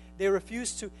Spirit. They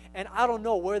refuse to, and I don't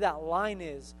know where that line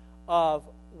is of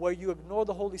where you ignore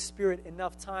the Holy Spirit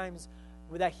enough times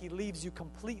that He leaves you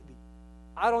completely.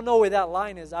 I don't know where that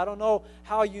line is. I don't know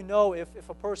how you know if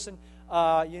a person,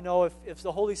 if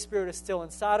the Holy Spirit is still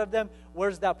inside of them,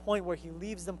 where's that point where He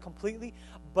leaves them completely?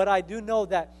 But I do know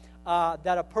that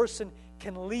a person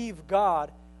can leave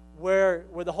God where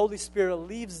the Holy Spirit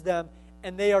leaves them,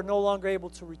 and they are no longer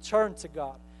able to return to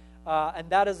God. And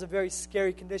that is a very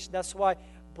scary condition. That's why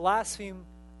blaspheme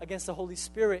against the Holy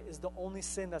Spirit is the only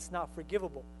sin that's not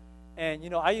forgivable. And,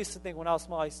 I used to think when I was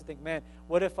small, man,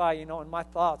 what if I, in my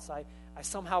thoughts, I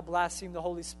somehow blasphemed the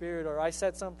Holy Spirit, or I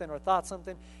said something or thought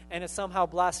something, and it somehow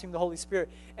blasphemed the Holy Spirit.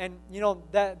 And,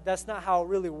 that's not how it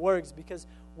really works, because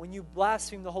when you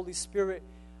blaspheme the Holy Spirit,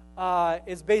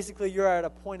 it's basically you're at a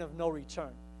point of no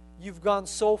return. You've gone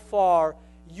so far,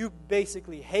 you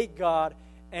basically hate God,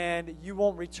 and you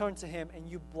won't return to Him, and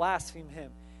you blaspheme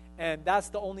Him. And that's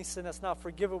the only sin that's not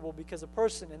forgivable, because a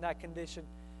person in that condition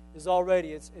is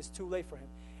already, it's too late for him.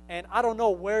 And I don't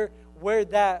know where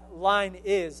that line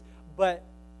is, but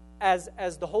as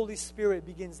the Holy Spirit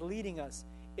begins leading us,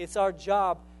 it's our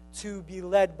job to be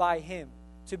led by Him,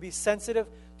 to be sensitive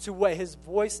to what His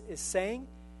voice is saying,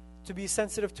 to be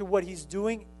sensitive to what He's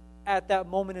doing at that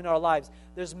moment in our lives.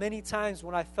 There's many times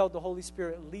when I felt the Holy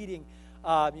Spirit leading.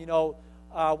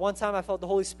 One time I felt the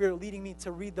Holy Spirit leading me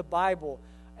to read the Bible,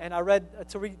 and I read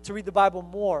to read the Bible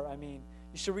more. I mean,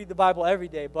 you should read the Bible every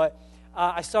day, but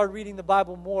I started reading the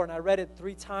Bible more, and I read it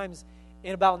 3 times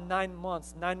in about 9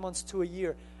 months to a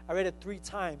year. I read it 3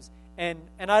 times, and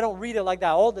I don't read it like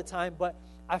that all the time, but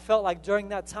I felt like during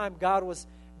that time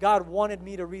God wanted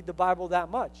me to read the Bible that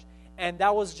much. And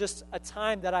that was just a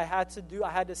time that I had to do.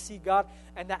 I had to see God,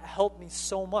 and that helped me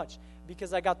so much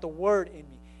because I got the Word in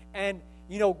me. And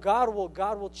God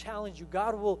will challenge you.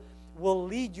 God will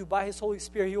lead you by His Holy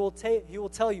Spirit. He will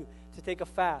tell you to take a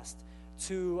fast,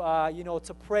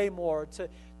 to pray more,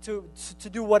 to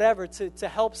do whatever, to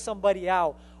help somebody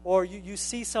out, or you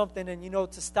see something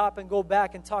and to stop and go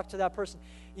back and talk to that person.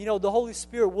 The Holy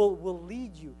Spirit will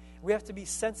lead you. We have to be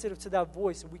sensitive to that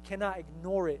voice. We cannot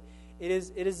ignore it.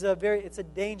 It's a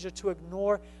danger to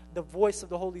ignore the voice of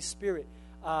the Holy Spirit.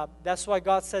 That's why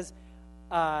God says,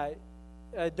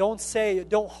 don't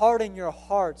harden your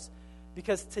hearts,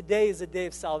 because today is a day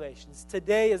of salvation.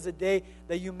 Today is a day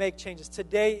that you make changes.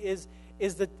 Today is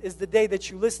the day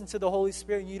that you listen to the Holy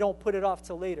Spirit and you don't put it off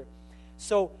till later.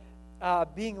 So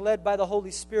being led by the Holy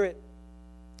Spirit,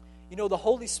 the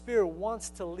Holy Spirit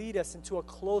wants to lead us into a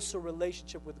closer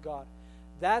relationship with God.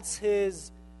 That's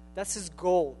His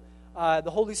goal.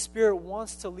 The Holy Spirit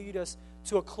wants to lead us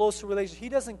to a closer relationship. He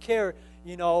doesn't care,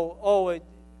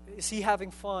 is he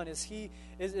having fun? Is she,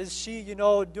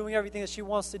 doing everything that she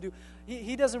wants to do?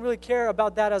 He doesn't really care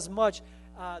about that as much.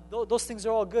 Those things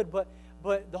are all good, but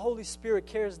the Holy Spirit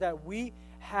cares that we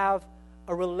have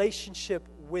a relationship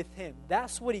with Him.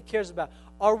 That's what He cares about.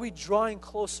 Are we drawing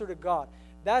closer to God?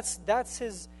 That's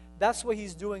what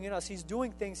He's doing in us. He's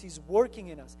doing things. He's working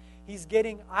in us. He's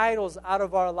getting idols out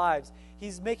of our lives.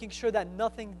 He's making sure that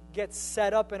nothing gets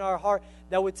set up in our heart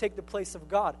that would take the place of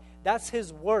God. That's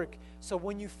His work. So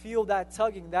when you feel that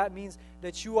tugging, that means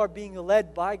that you are being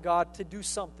led by God to do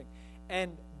something.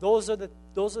 And those are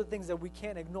those are the things that we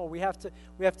can't ignore. We have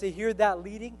to hear that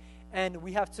leading, and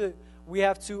we have to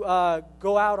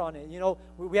go out on it.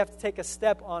 We have to take a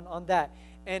step on that.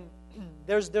 And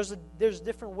there's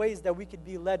different ways that we could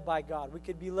be led by God. We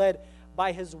could be led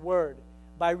by His Word,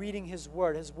 by reading His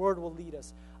Word. His Word will lead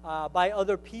us. By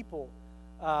other people.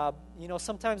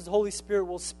 Sometimes the Holy Spirit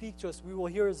will speak to us. We will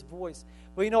hear His voice.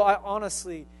 But I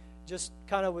honestly, just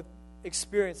kind of with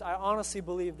experience, I honestly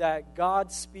believe that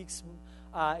God speaks,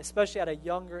 especially at a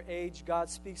younger age, God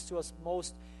speaks to us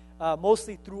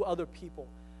mostly through other people.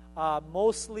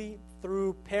 Mostly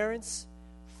through parents,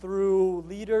 through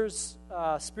leaders,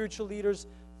 spiritual leaders,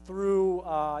 through,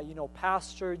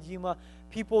 pastor, yima,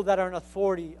 people that are in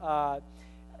authority.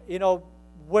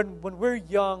 When we're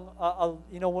young,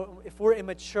 if we're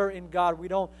immature in God, we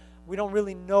don't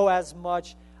really know as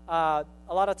much. A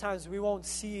lot of times we won't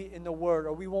see in the Word,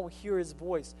 or we won't hear His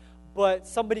voice, but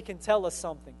somebody can tell us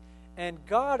something. And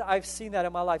God, I've seen that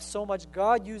in my life so much.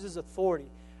 God uses authority.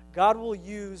 God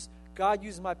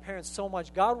used my parents so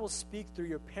much. God will speak through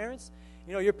your parents.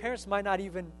 Your parents might not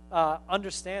even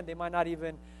understand. They might not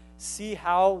even see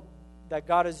how that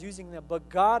God is using them, but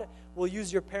God will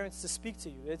use your parents to speak to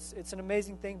you. It's an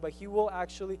amazing thing, but He will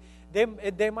actually,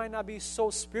 they might not be so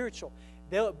spiritual,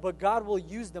 but God will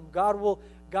use them. God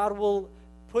will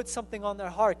put something on their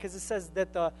heart, because it says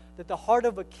that the heart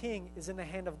of a king is in the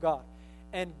hand of God.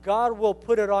 And God will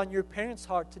put it on your parents'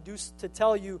 heart to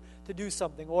tell you to do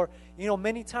something. Or,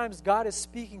 many times God is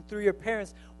speaking through your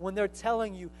parents when they're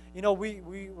telling you.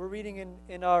 We're reading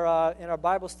in our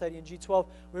Bible study in G12.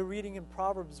 We're reading in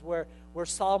Proverbs where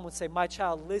Solomon would say, "My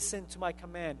child, listen to my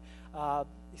command."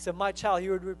 He said, "My child," he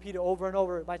would repeat it over and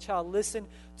over. "My child, listen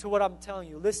to what I'm telling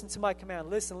you. Listen to my command.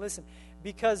 Listen,"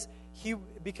 because he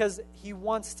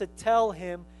wants to tell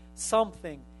him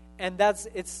something, and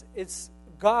it's.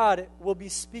 God will be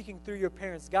speaking through your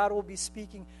parents. God will be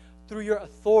speaking through your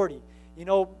authority.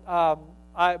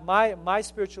 My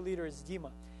spiritual leader is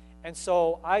Dima. And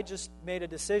so I just made a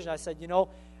decision. I said,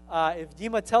 if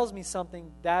Dima tells me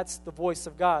something, that's the voice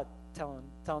of God telling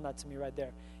that to me right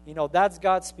there. That's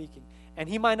God speaking. And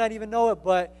he might not even know it,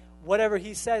 but whatever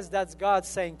he says, that's God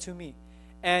saying to me.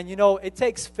 And, it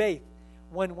takes faith.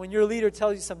 When your leader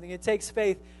tells you something, it takes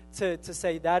faith to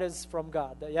say that is from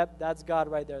God. Yep, that's God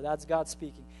right there. That's God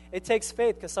speaking. It takes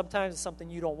faith, because sometimes it's something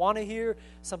you don't want to hear,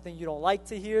 something you don't like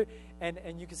to hear,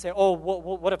 and you can say, oh,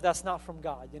 what if that's not from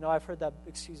God? I've heard that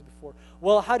excuse before.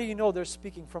 Well, how do you know they're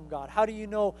speaking from God? How do you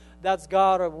know that's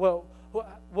God? Or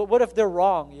what if they're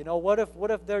wrong? What if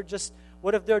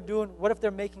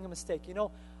they're making a mistake?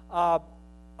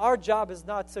 Our job is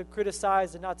not to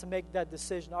criticize and not to make that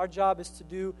decision. Our job is to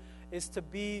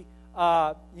be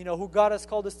who God has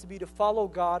called us to be, to follow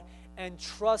God and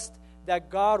trust that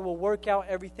God will work out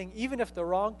everything. Even if they're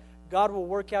wrong, God will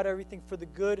work out everything for the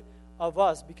good of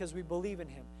us, because we believe in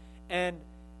Him. And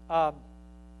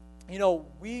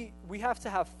we have to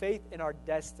have faith in our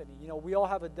destiny. We all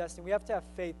have a destiny. We have to have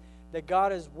faith that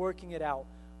God is working it out,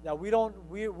 that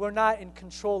we're not in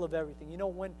control of everything.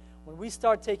 When we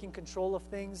start taking control of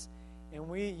things, and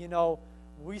we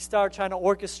start trying to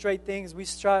orchestrate things, we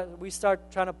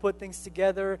start trying to put things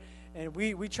together, and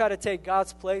we try to take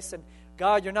God's place, and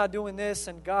God, you're not doing this,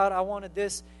 and God, I wanted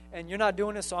this, and you're not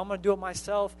doing this, so I'm going to do it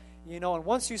myself. And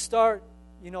once you start,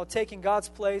 taking God's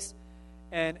place,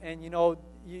 and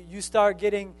you start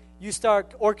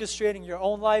orchestrating your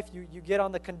own life, you get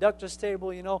on the conductor's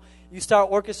table, you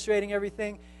start orchestrating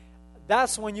everything,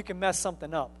 that's when you can mess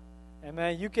something up.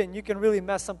 Amen. You can really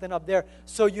mess something up there.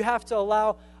 So you have to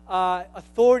allow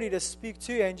authority to speak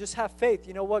to you, and just have faith.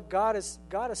 You know what? God is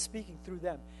speaking through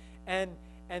them, and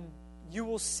you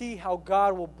will see how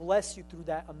God will bless you through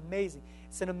that. Amazing.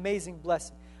 It's an amazing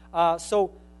blessing.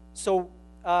 So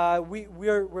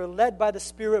we're led by the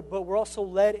Spirit, but we're also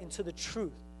led into the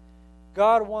truth.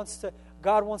 God wants to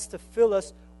fill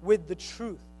us with the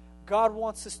truth. God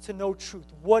wants us to know truth.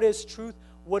 What is truth?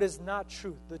 What is not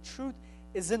truth? The truth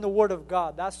is in the Word of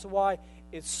God. That's why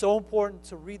it's so important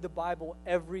to read the Bible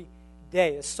every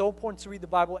day. It's so important to read the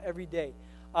Bible every day.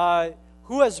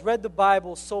 Who has read the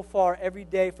Bible so far every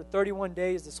day for 31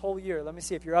 days this whole year? Let me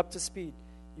see if you're up to speed.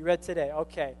 You read today.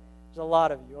 Okay. There's a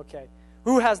lot of you. Okay.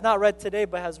 Who has not read today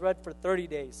but has read for 30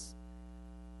 days?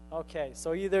 Okay.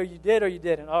 So either you did or you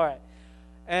didn't. All right.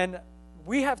 And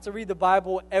we have to read the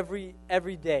Bible every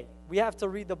day. We have to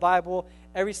read the Bible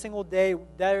every single day.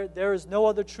 There is no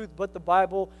other truth but the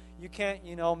Bible. You can't,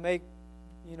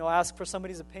 ask for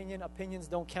somebody's opinion. Opinions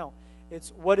don't count.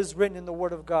 It's what is written in the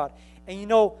Word of God. And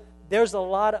there's a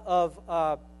lot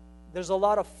of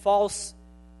false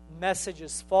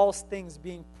messages, false things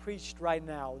being preached right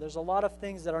now. There's a lot of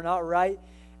things that are not right,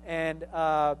 and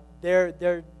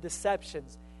their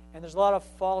deceptions. And there's a lot of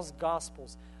false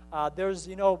gospels. There's,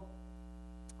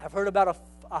 I've heard about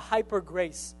a hyper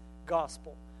grace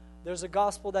gospel. There's a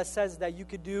gospel that says that you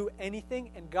could do anything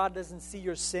and God doesn't see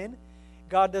your sin.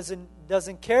 God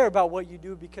doesn't care about what you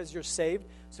do because you're saved,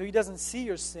 so He doesn't see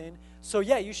your sin. So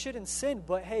yeah, you shouldn't sin,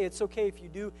 but hey, it's okay if you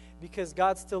do because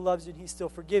God still loves you and He still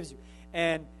forgives you.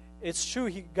 And it's true,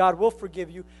 God will forgive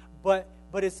you, but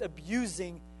it's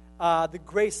abusing the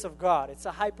grace of God. It's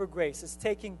a hyper grace. It's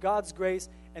taking God's grace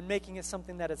and making it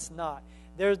something that it's not.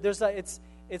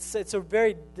 It's a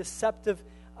very deceptive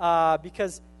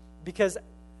because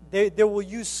they will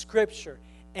use Scripture.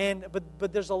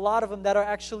 But there's a lot of them that are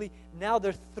actually, now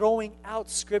they're throwing out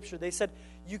Scripture. They said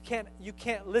you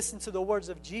can't listen to the words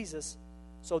of Jesus.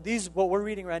 So what we're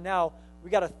reading right now, we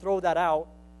got to throw that out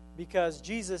because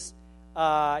Jesus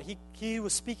he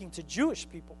was speaking to Jewish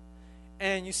people.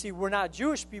 And you see, we're not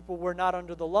Jewish people, we're not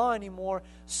under the law anymore.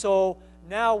 So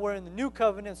now we're in the new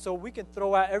covenant, so we can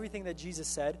throw out everything that Jesus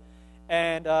said.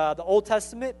 And the Old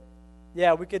Testament,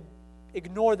 yeah, we could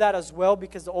ignore that as well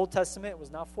because the Old Testament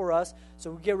was not for us.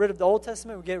 So we get rid of the Old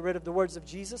Testament, we get rid of the words of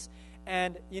Jesus.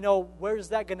 And, where is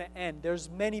that going to end? There's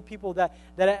many people that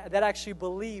actually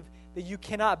believe that you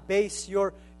cannot base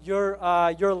your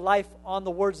life on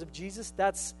the words of Jesus.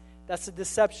 That's a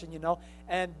deception,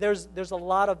 And there's a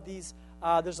lot of these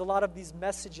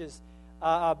messages.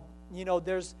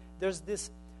 There's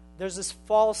this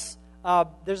false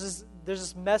there's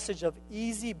this message of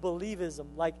easy believism,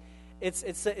 like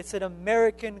it's an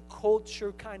American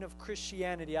culture kind of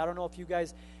Christianity. I don't know if you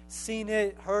guys seen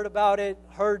it, heard about it,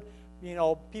 heard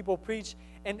people preach,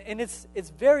 and it's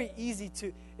very easy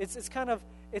to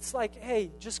it's like,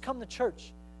 hey, just come to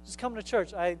church. Just come to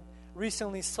church. I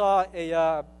recently saw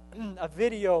a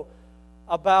video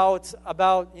about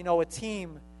a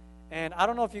team, and I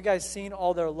don't know if you guys seen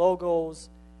all their logos.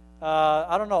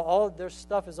 I don't know, all their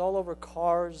stuff is all over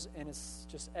cars, and it's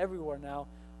just everywhere now.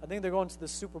 I think they're going to the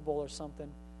Super Bowl or something,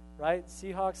 right?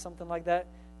 Seahawks, something like that.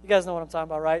 You guys know what I'm talking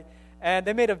about, right? And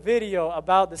they made a video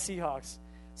about the Seahawks.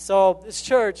 So this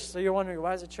church, so you're wondering,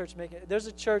 why is the church making it? There's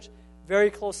a church very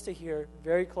close to here,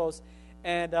 very close,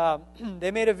 and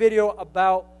they made a video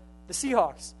about the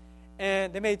Seahawks.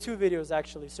 And they made 2 videos,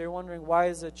 actually. So you're wondering, why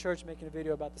is the church making a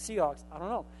video about the Seahawks? I don't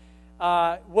know.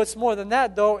 What's more than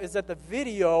that, though, is that the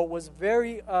video was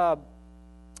very, I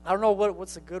don't know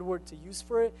what's a good word to use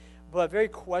for it, but very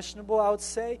questionable, I would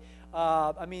say.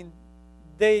 I'm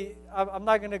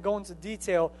not going to go into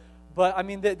detail, but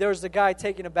there was a guy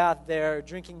taking a bath there,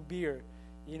 drinking beer.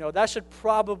 That should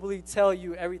probably tell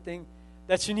you everything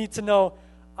that you need to know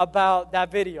about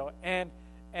that video. And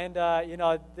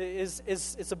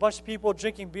it's a bunch of people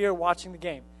drinking beer, watching the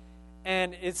game,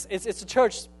 and it's a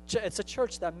church. It's a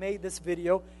church that made this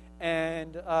video,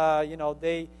 and I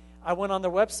went on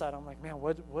their website. I'm like, man,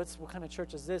 what kind of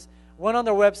church is this? Went on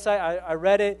their website. I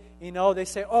read it. They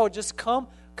say, oh, just come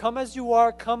as you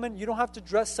are. Come and you don't have to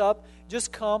dress up.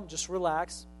 Just come. Just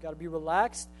relax. Got to be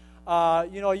relaxed.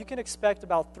 You can expect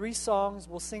about 3 songs.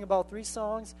 We'll sing about 3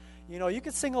 songs. You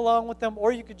could sing along with them,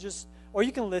 or you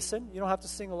can listen. You don't have to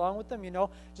sing along with them.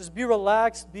 Just be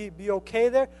relaxed. Be okay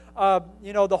there.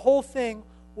 The whole thing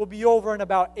will be over in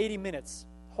about 80 minutes.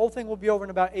 Whole thing will be over in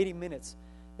about 80 minutes.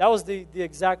 That was the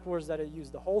exact words that I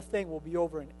used. The whole thing will be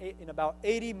over in about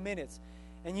 80 minutes.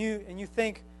 And you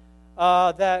think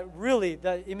you're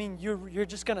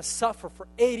just going to suffer for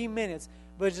 80 minutes.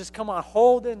 But just come on,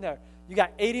 hold in there. You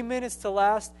got 80 minutes to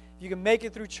last. If you can make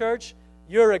it through church,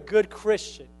 you're a good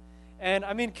Christian. And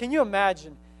can you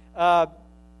imagine? That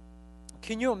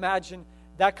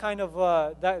kind of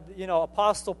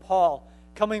Apostle Paul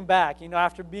coming back,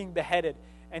 after being beheaded,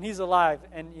 and he's alive,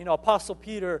 and Apostle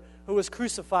Peter, who was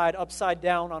crucified upside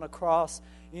down on a cross,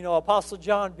 Apostle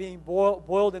John being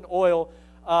boiled in oil,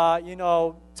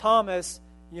 Thomas,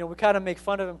 we kind of make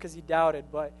fun of him because he doubted,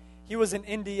 but he was in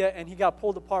India and he got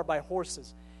pulled apart by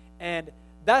horses, and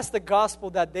that's the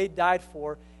gospel that they died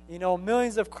for.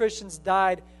 Millions of Christians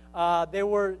died. They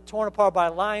were torn apart by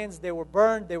lions. They were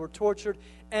burned. They were tortured,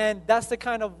 and that's the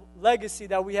kind of legacy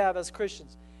that we have as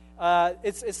Christians.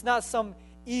 It's not some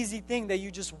easy thing that you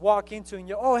just walk into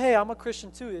and oh, hey, I'm a Christian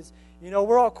too.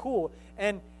 We're all cool.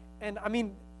 And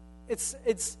can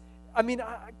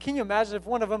you imagine if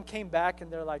one of them came back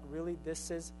and they're like, really, this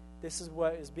is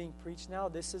what is being preached now?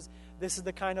 This is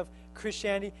the kind of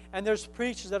Christianity. And there's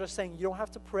preachers that are saying you don't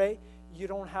have to pray, you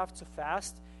don't have to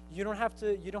fast, you don't have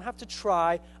to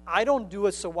try. I don't do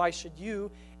it, so why should you?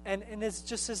 And it's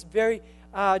just this very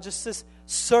this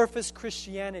surface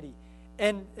Christianity.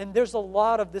 And there's a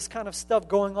lot of this kind of stuff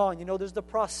going on. You know, there's the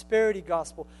prosperity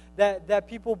gospel that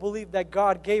people believe that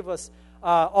God gave us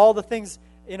all the things.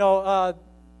 You know,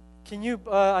 can you?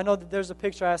 I know that there's a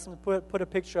picture. I asked them to put a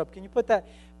picture up. Can you put that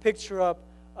picture up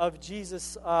of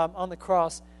Jesus on the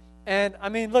cross? And I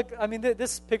mean, look. I mean,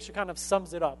 this picture kind of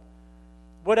sums it up.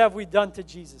 What have we done to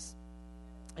Jesus?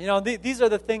 You know, these are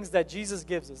the things that Jesus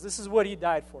gives us. This is what He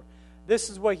died for. This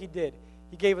is what He did.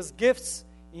 He gave us gifts.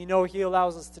 You know, He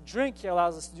allows us to drink. He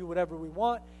allows us to do whatever we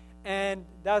want. And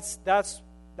that's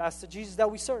the Jesus that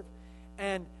we serve.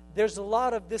 And there's a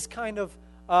lot of this kind of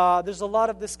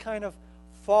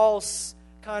false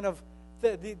kind of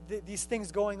these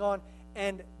things going on.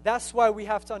 And that's why we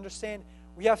have to understand,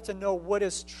 we have to know what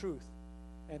is truth.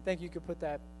 And thank you, you could put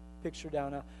that picture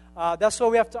down now. That's why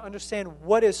we have to understand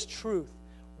what is truth.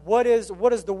 What does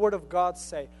the Word of God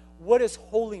say? What is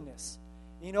holiness?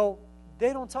 You know,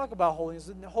 they don't talk about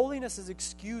holiness. Holiness is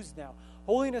excused now.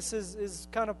 Holiness is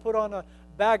kind of put on a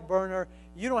back burner.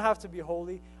 You don't have to be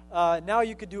holy. Now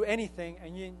you could do anything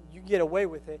and you get away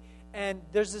with it. And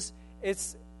there's this,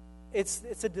 it's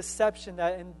a deception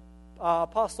that, and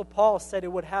Apostle Paul said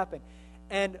it would happen.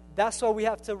 And that's why we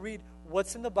have to read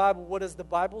what's in the Bible. What does the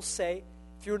Bible say?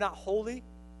 If you're not holy,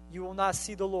 you will not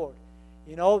see the Lord.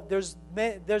 You know,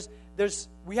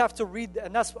 we have to read,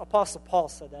 and that's Apostle Paul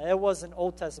said that. It wasn't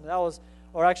Old Testament. That was,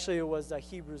 or actually it was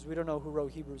Hebrews. We don't know who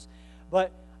wrote Hebrews.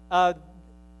 But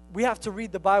we have to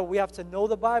read the Bible. We have to know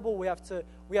the Bible. We have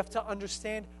to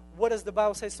understand what does the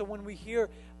Bible say. So when we hear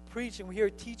preaching, we hear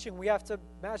teaching, we have to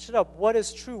match it up. What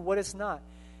is true? What is not?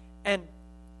 And,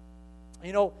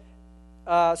 you know,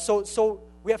 so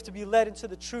we have to be led into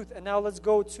the truth. And now let's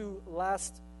go to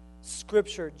last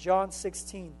scripture, John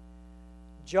 16.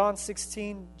 John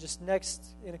 16, just next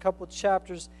in a couple of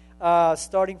chapters,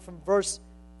 starting from verse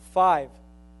 5.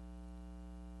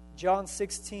 John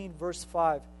 16, verse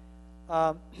 5.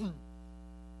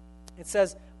 It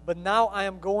says, "But now I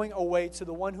am going away to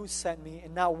the one who sent me,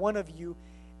 and not one of you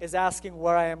is asking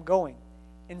where I am going.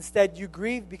 Instead, you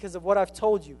grieve because of what I've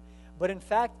told you. But in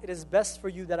fact, it is best for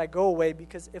you that I go away,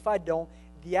 because if I don't,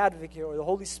 the Advocate, or the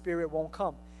Holy Spirit, won't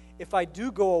come. If I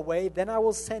do go away, then I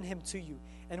will send Him to you.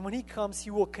 And when He comes, He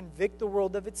will convict the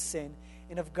world of its sin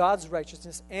and of God's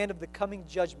righteousness and of the coming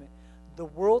judgment. The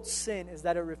world's sin is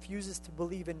that it refuses to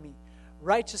believe in me.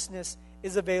 Righteousness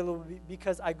is available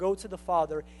because I go to the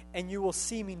Father, and you will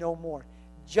see me no more.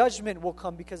 Judgment will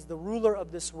come because the ruler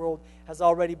of this world has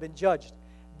already been judged.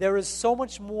 There is so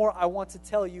much more I want to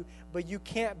tell you, but you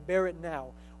can't bear it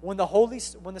now. When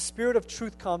the Spirit of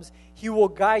truth comes, He will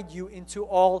guide you into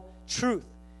all truth."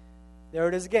 There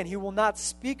it is again. "He will not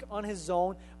speak on His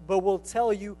own, but will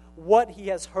tell you what He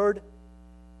has heard.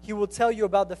 He will tell you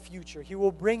about the future. He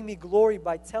will bring me glory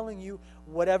by telling you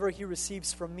whatever He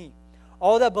receives from me.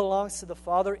 All that belongs to the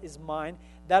Father is mine.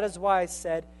 That is why I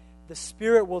said, the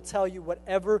Spirit will tell you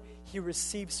whatever He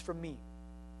receives from me."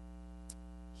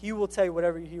 He will tell you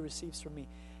whatever He receives from me.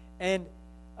 And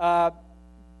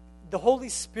the Holy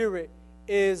Spirit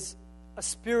is a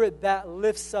spirit that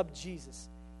lifts up Jesus.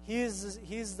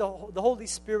 He's the Holy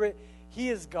Spirit. He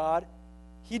is God.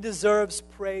 He deserves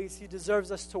praise. He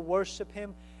deserves us to worship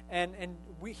Him. And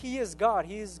He is God.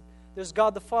 There's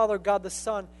God the Father, God the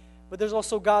Son, but there's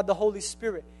also God the Holy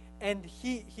Spirit. And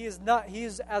He is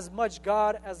as much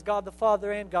God as God the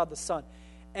Father and God the Son.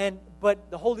 But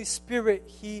the Holy Spirit,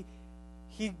 He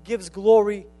gives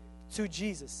glory to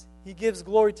Jesus. He gives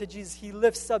glory to Jesus. He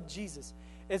lifts up Jesus.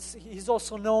 He's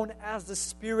also known as the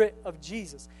Spirit of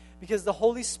Jesus, because the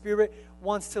Holy Spirit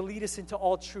wants to lead us into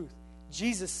all truth.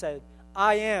 Jesus said,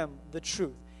 "I am the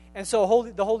truth." And so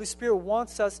the Holy Spirit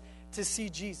wants us to see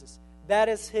Jesus. That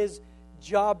is His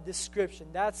job description.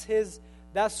 That's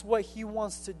what He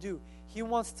wants to do. He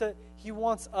wants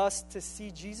us to see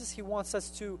Jesus. He wants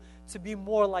us to be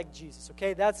more like Jesus.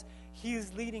 Okay?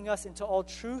 He's leading us into all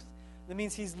truth. That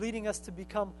means He's leading us to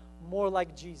become more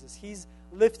like Jesus. He's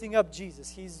lifting up Jesus.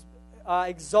 He's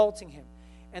exalting Him.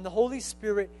 And the Holy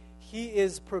Spirit, He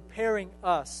is preparing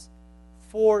us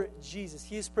for Jesus.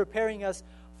 He is preparing us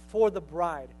for the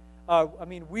bride.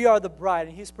 We are the bride,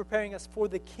 and He's preparing us for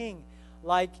the King.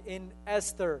 Like in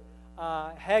Esther,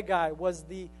 Haggai was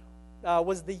the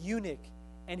eunuch,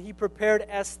 and he prepared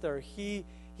Esther. He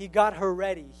got her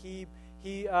ready. He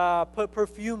put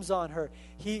perfumes on her.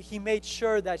 He made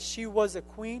sure that she was a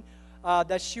queen,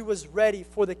 that she was ready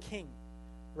for the King.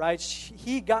 Right?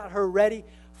 He got her ready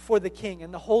for the King,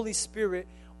 and the Holy Spirit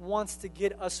wants to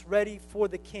get us ready for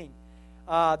the King.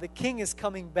 The King is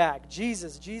coming back.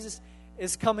 Jesus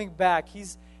is coming back.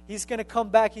 He's going to come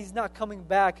back. He's not coming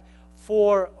back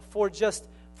for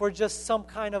just some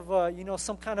kind of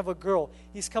a girl.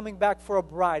 He's coming back for a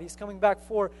bride. He's coming back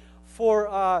for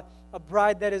a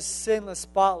bride that is sinless,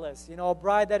 spotless. A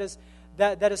bride that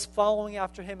is following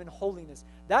after Him in holiness.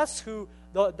 That's who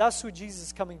Jesus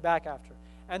is coming back after.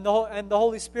 And the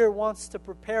Holy Spirit wants to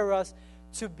prepare us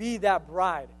to be that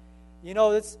bride.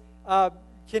 It's I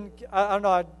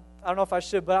don't know if I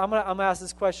should, but I'm gonna ask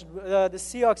this question. The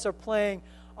Seahawks are playing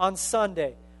on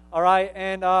Sunday, all right?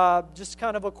 And just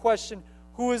kind of a question: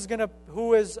 who is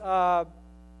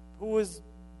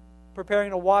preparing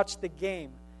to watch the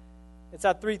game? It's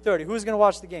at 3:30. Who's going to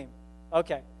watch the game?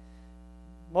 Okay.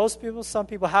 Most people, some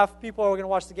people, half people are going to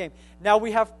watch the game. Now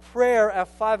we have prayer at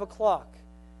 5 o'clock.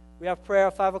 We have prayer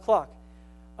at 5 o'clock.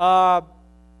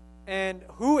 And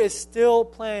who is still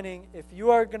planning, if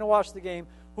you are going to watch the game,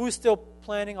 who's still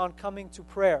planning on coming to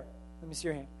prayer? Let me see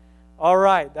your hand. All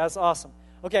right, that's awesome.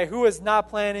 Okay, who is not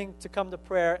planning to come to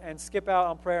prayer and skip out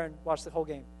on prayer and watch the whole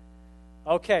game?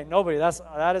 Okay, nobody.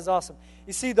 That is awesome.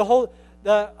 You see, the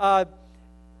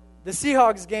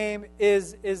Seahawks game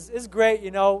is great,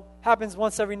 happens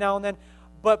once every now and then,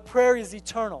 but prayer is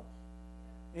eternal.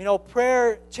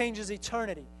 Prayer changes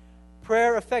eternity.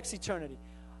 Prayer affects eternity.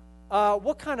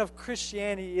 What kind of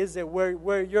Christianity is it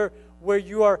where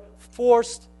you are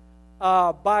forced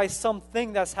by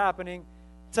something that's happening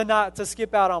to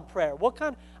skip out on prayer?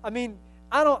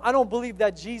 I don't believe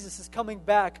that Jesus is coming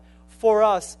back for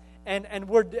us and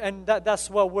that's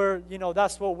what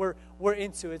we're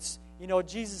into. It's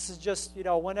Jesus is just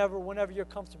whenever you're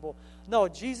comfortable. No,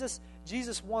 Jesus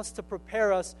wants to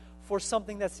prepare us for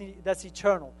something that's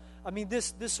eternal.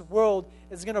 This world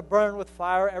is going to burn with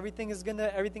fire. Everything is going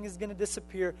to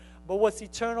disappear, but what's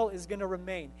eternal is going to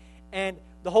remain. And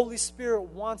the Holy Spirit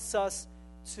wants us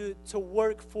to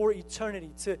work for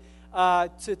eternity, to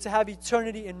have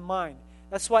eternity in mind.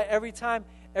 That's why every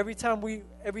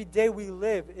day we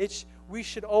live, we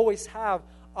should always have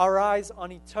our eyes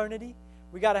on eternity.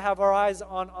 We got to have our eyes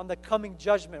on the coming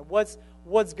judgment. What's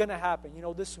going to happen?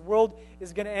 This world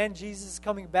is going to end. Jesus is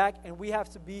coming back, and we have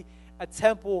to be a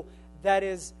temple that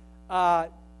is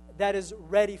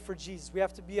ready for Jesus. We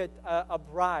have to be a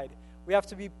bride. We have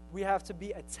to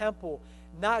be a temple,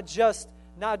 not just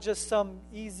some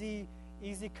easy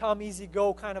come, easy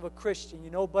go kind of a Christian,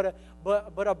 but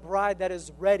a bride that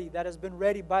is ready, that has been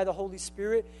ready by the Holy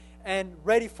Spirit and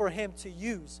ready for Him to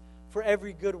use for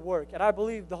every good work. And I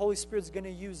believe the Holy Spirit's going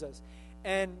to use us.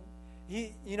 And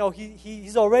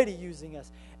He's already using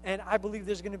us. And I believe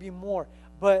there's going to be more.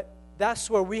 But that's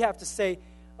where we have to say,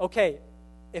 okay,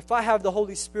 if I have the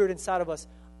Holy Spirit inside of us,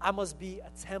 I must be a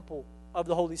temple of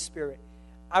the Holy Spirit.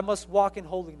 I must walk in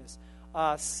holiness,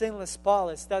 sinless,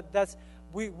 spotless.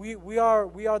 We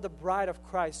are the bride of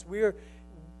Christ.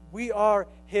 We are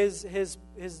His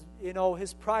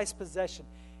prized possession.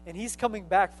 And He's coming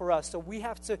back for us. So we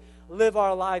have to live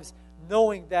our lives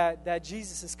knowing that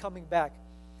Jesus is coming back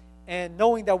and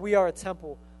knowing that we are a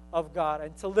temple of God,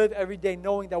 and to live every day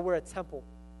knowing that we're a temple.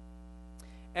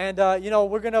 And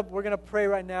we're gonna pray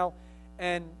right now,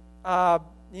 and as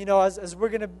we're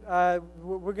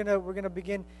gonna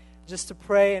begin just to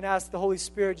pray and ask the Holy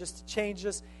Spirit just to change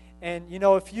us. And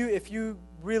if you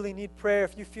really need prayer,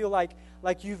 if you feel like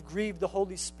you've grieved the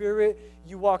Holy Spirit,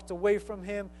 you walked away from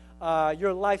Him.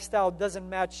 Your lifestyle doesn't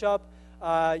match up.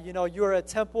 You're a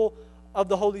temple of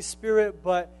the Holy Spirit,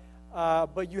 but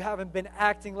you haven't been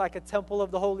acting like a temple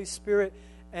of the Holy Spirit.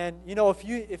 And if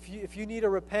you need to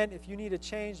repent, if you need a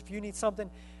change, if you need something,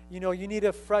 you need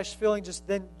a fresh feeling, just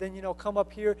then come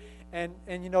up here and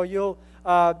you'll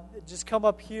just come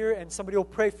up here and somebody will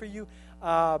pray for you.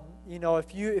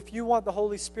 If you want the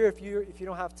Holy Spirit, if you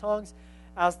don't have tongues,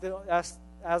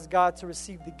 ask God to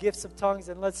receive the gifts of tongues.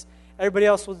 And let's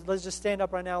just stand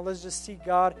up right now. Let's just seek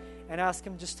God and ask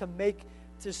Him just to make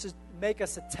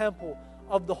us a temple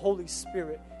of the Holy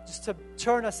Spirit, just to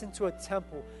turn us into a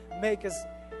temple. Make us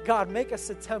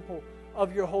a temple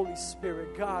of your Holy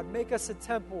Spirit. God, make us a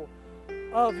temple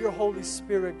of your Holy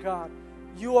Spirit. God,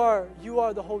 you are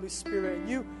the Holy Spirit.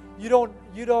 You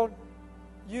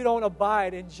don't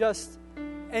abide in just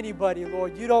anybody,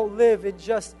 Lord. You don't live in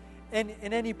just in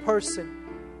any person.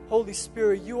 Holy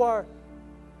Spirit, you are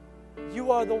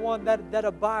the one that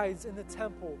abides in the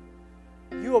temple.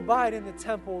 You abide in the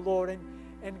temple, Lord.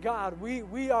 And God,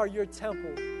 we are your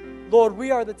temple. Lord,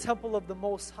 we are the temple of the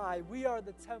Most High. We are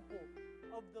the temple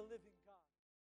of the living